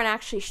 they weren't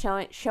actually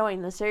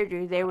showing the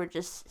surgery. They were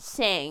just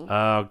saying...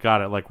 Oh, got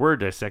it. Like, we're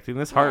dissecting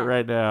this heart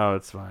right now.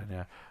 It's fine,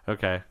 yeah.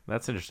 Okay,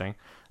 that's interesting.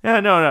 Yeah,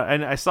 no.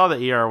 And I saw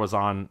that ER was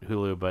on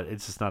Hulu, but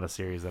it's just not a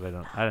series that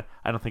I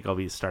don't think I'll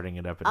be starting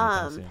it up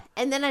anytime soon.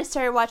 And then I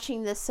started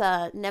watching this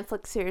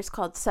Netflix series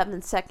called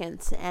 7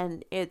 Seconds,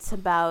 and it's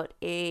about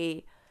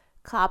a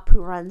cop who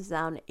runs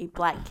down a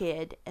black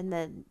kid, and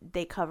then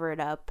they cover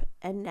it up,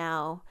 and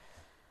now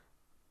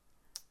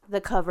the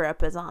cover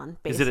up is on.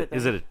 Basically,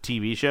 is it a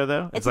TV show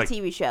though? It's a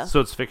TV show, so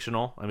it's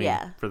fictional. I mean,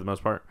 for the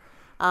most part,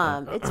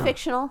 it's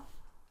fictional,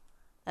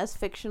 as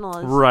fictional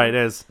as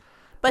right.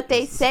 But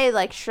they say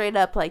like straight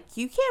up, like,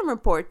 you can't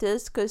report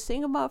this because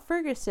think about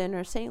Ferguson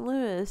or St.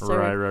 Louis or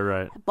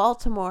right.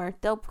 Baltimore,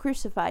 they'll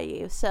crucify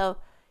you. So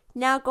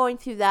now going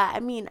through that, I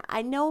mean,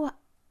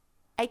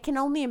 I can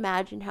only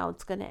imagine how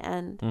it's going to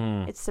end.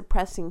 It's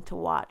depressing to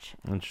watch.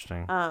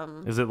 Interesting.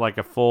 Is it like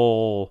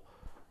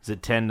is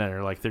it 10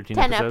 or like 13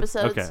 10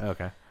 episodes?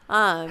 Okay.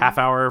 Half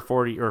hour,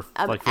 40 or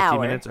like 15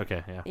 minutes?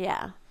 Okay, yeah.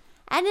 Yeah.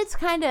 And it's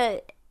kind of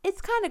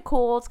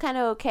cool. It's kind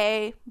of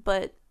okay,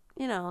 but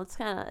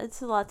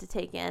it's a lot to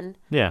take in.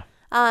 Yeah.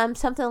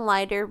 Something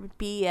lighter would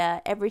be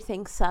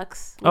Everything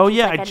Sucks. Oh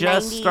yeah, like I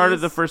just 90s. started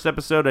the first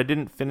episode. I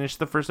didn't finish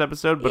the first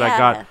episode, but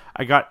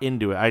I got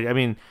into it. I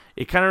mean,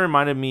 it kind of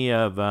reminded me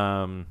of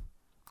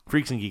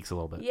Freaks and Geeks a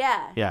little bit.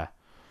 Yeah. Yeah.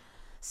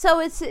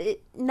 So it's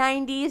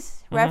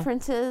 90s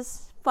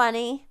references,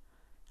 funny.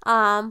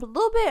 A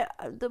little bit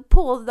the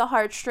pull of the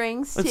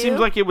heartstrings too. It seems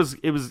like it was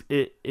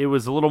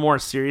a little more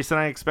serious than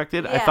I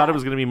expected. I thought it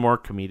was going to be more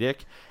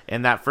comedic,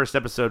 and that first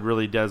episode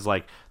really does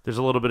there's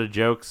a little bit of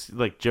jokes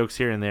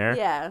here and there.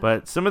 Yeah.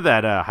 But some of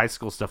that high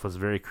school stuff was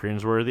very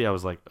cringeworthy. I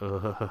was like,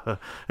 ugh.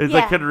 It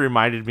kind of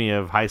reminded me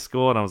of high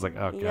school, and I was like,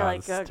 oh god,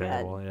 this is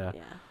terrible. God.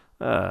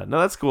 Yeah. No,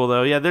 that's cool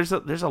though. Yeah, there's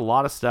a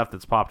lot of stuff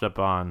that's popped up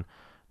on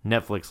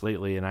Netflix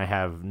lately, and I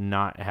have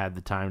not had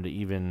the time to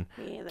even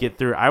get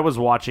through. I was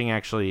watching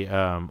actually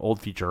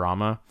old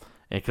Futurama,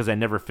 because I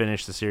never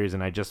finished the series,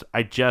 and I just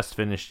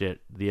finished it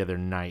the other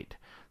night,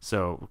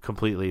 so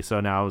completely. So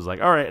now I was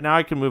like, all right, now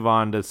I can move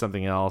on to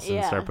something else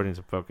and start putting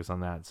some focus on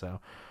that. So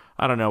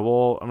I don't know.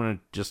 Well, I'm gonna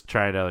just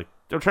try to.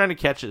 I'm trying to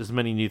catch as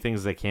many new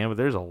things as I can, but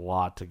there's a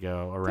lot to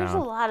go around. There's a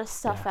lot of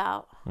stuff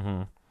out.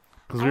 Mm-hmm.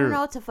 I don't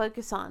know what to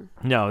focus on.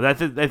 No, I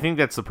think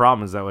that's the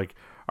problem, is that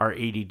our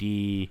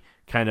ADD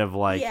kind of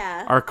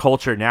our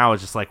culture now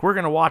is just we're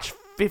gonna watch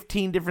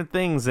 15 different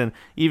things, and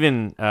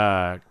even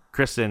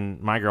Kristen,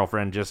 my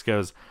girlfriend, just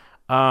goes,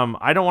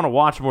 I don't want to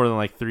watch more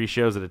than 3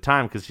 shows at a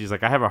time, because she's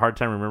like, I have a hard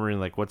time remembering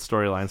what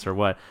storylines are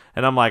what,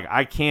 and I'm like,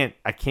 I can't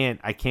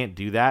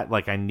do that.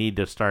 I need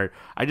to start.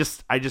 I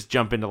just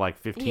jump into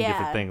 15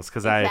 different things,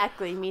 because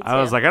exactly, me too. I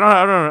was like, I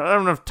don't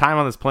have enough time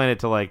on this planet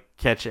to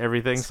catch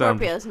everything.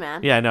 Scorpios, so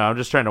man. Yeah, no, I'm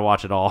just trying to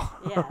watch it all.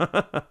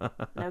 Yeah,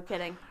 no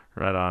kidding.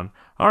 Right on.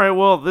 All right,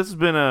 well, this has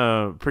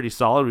been pretty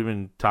solid. We've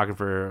been talking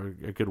for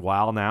a good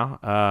while now.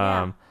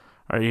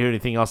 Are you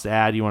anything else to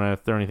add? You want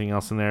to throw anything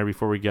else in there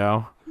before we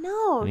go?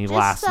 No, Any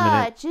last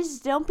minute?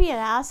 Just don't be an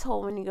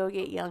asshole when you go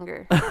get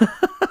younger.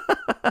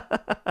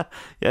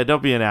 Yeah,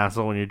 don't be an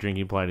asshole when you're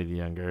drinking Pliny the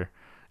Younger.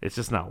 It's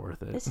just not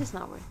worth it. It's just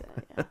not worth it.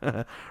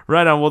 Yeah.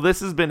 Right on. Well, this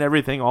has been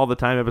Everything All the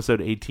Time,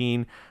 episode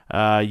 18.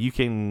 You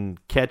can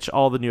catch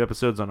all the new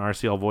episodes on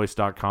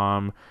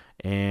rclvoice.com,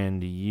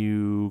 and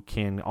you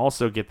can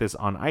also get this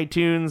on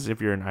iTunes if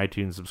you're an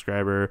iTunes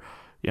subscriber.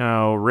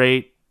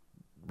 Rate,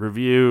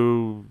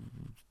 review,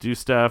 do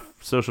stuff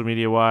social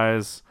media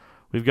wise.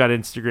 We've got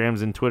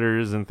Instagrams and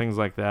Twitters and things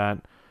like that.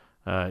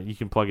 You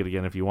can plug it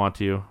again if you want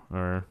to,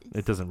 or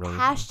it doesn't really.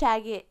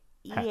 Hashtag it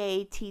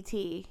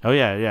EATT. Oh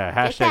yeah.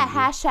 Get that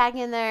hashtag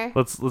in there.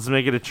 Let's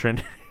make it a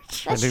trend.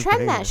 Let's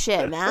trend that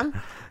shit,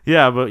 man.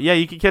 Yeah, but yeah,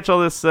 you can catch all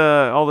this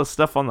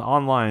stuff on the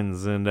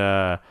onlines, and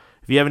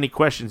if you have any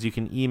questions, you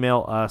can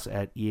email us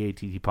at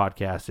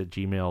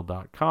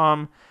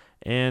eattpodcast@gmail.com,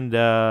 and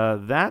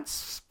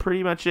that's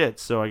pretty much it.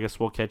 So I guess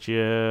we'll catch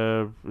you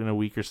in a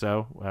week or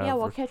so.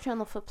 We'll catch you on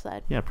the flip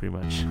side. Yeah, pretty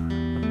much.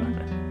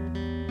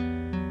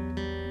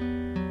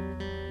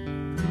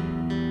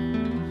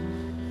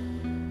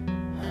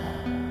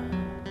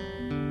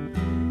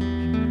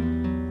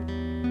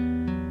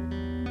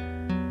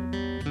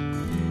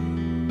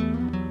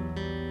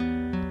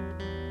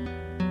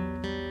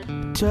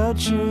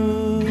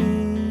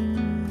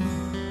 Touching,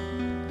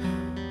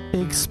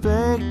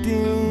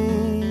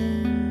 expecting,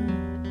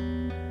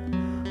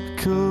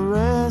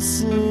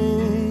 caressing,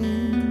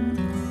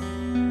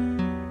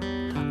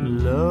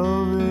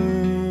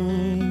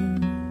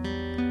 loving,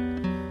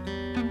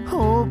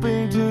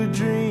 hoping to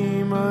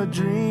dream a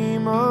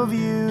dream of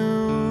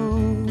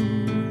you.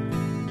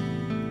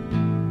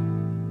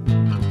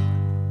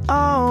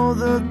 All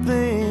the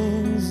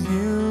things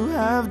you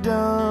have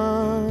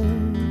done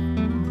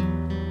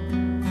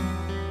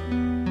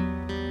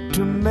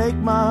to make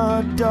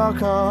my dark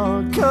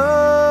heart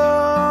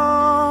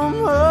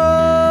come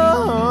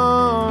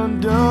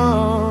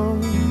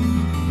undone.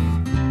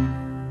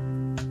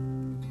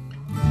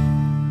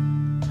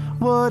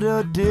 What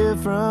a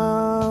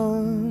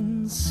difference.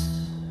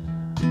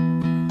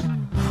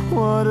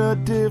 What a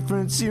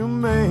difference you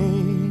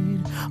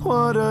made.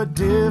 What a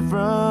difference.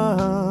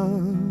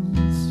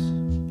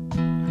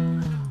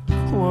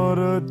 What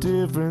a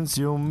difference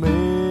you're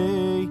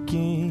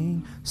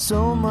making.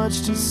 So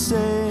much to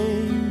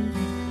say,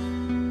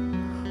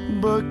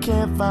 but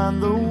can't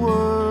find the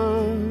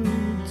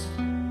words.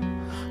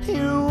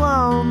 You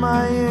are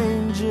my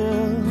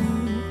angel,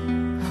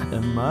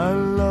 and my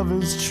love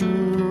is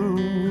true.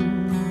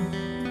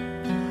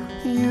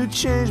 You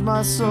changed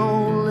my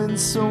soul in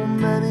so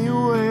many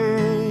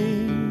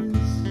ways.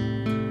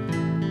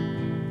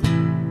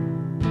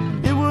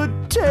 It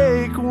would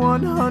take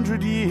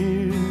 100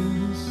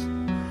 years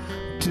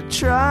to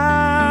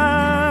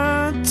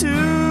try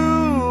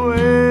to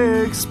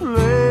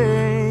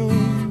explain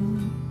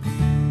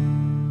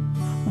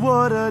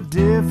what a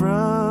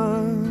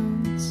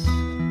difference.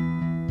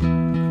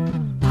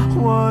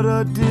 What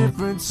a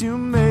difference you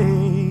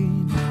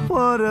made.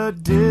 What a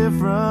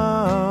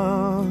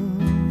difference.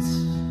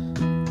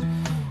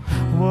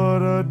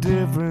 What a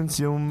difference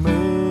you're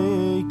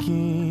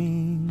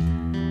making.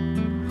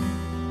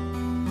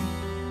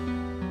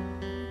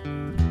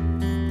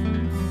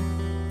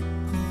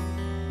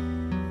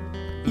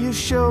 You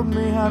showed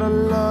me how to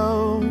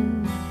love.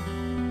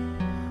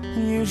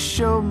 You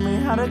showed me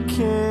how to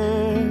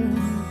care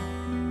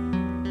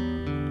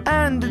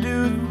and to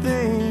do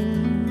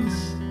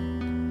things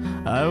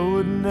I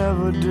would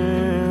never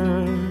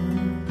dare.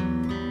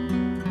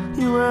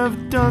 You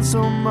have done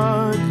so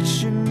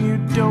much and you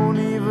don't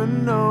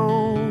even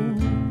know.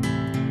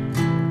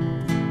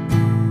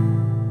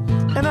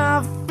 And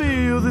I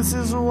feel this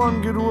is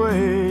one good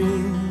way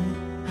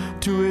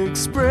to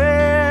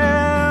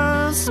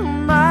express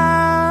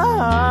my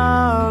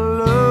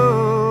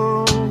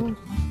love.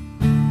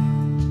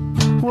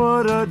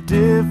 What a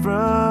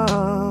difference.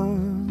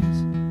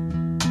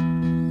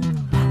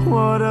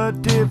 What a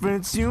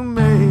difference you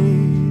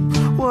made.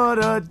 What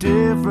a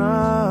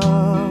difference.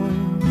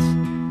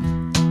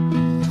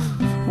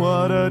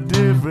 What a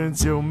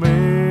difference you're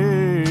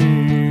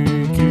making.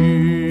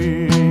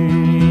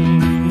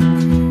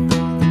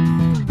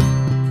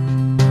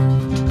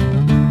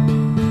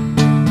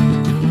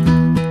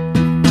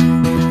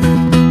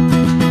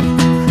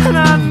 And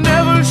I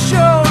never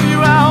showed you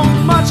how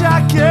much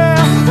I care,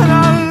 and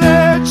I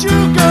let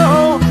you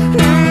go.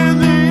 In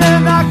the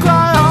end I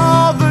cry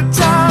all the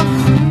time,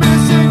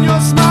 missing your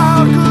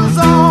smile, 'cause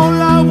all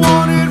I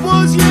wanted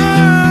was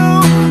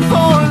you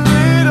for a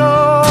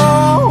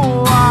little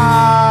while.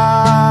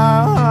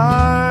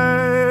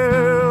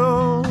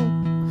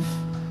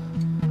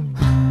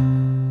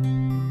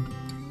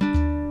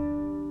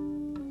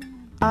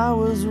 I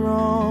was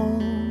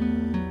wrong,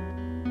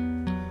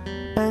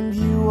 and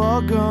you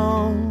are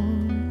gone.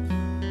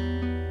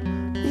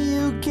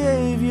 You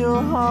gave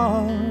your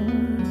heart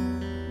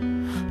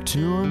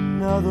to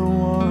another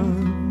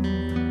one.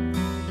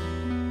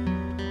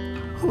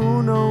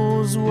 Who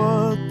knows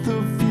what the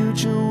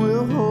future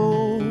will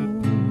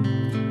hold?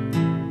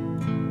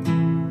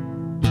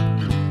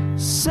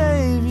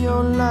 Save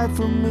your life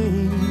for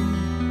me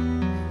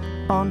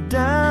on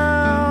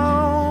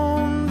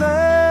down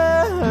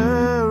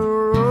the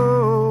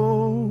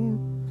road.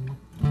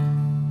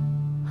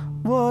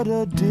 What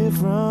a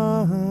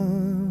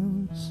difference.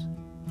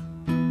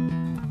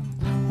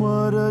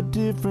 What a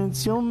difference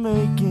you're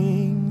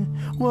making.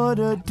 What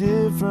a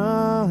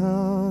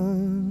difference.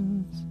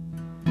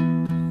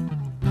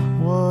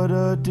 What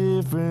a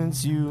difference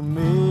you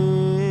make.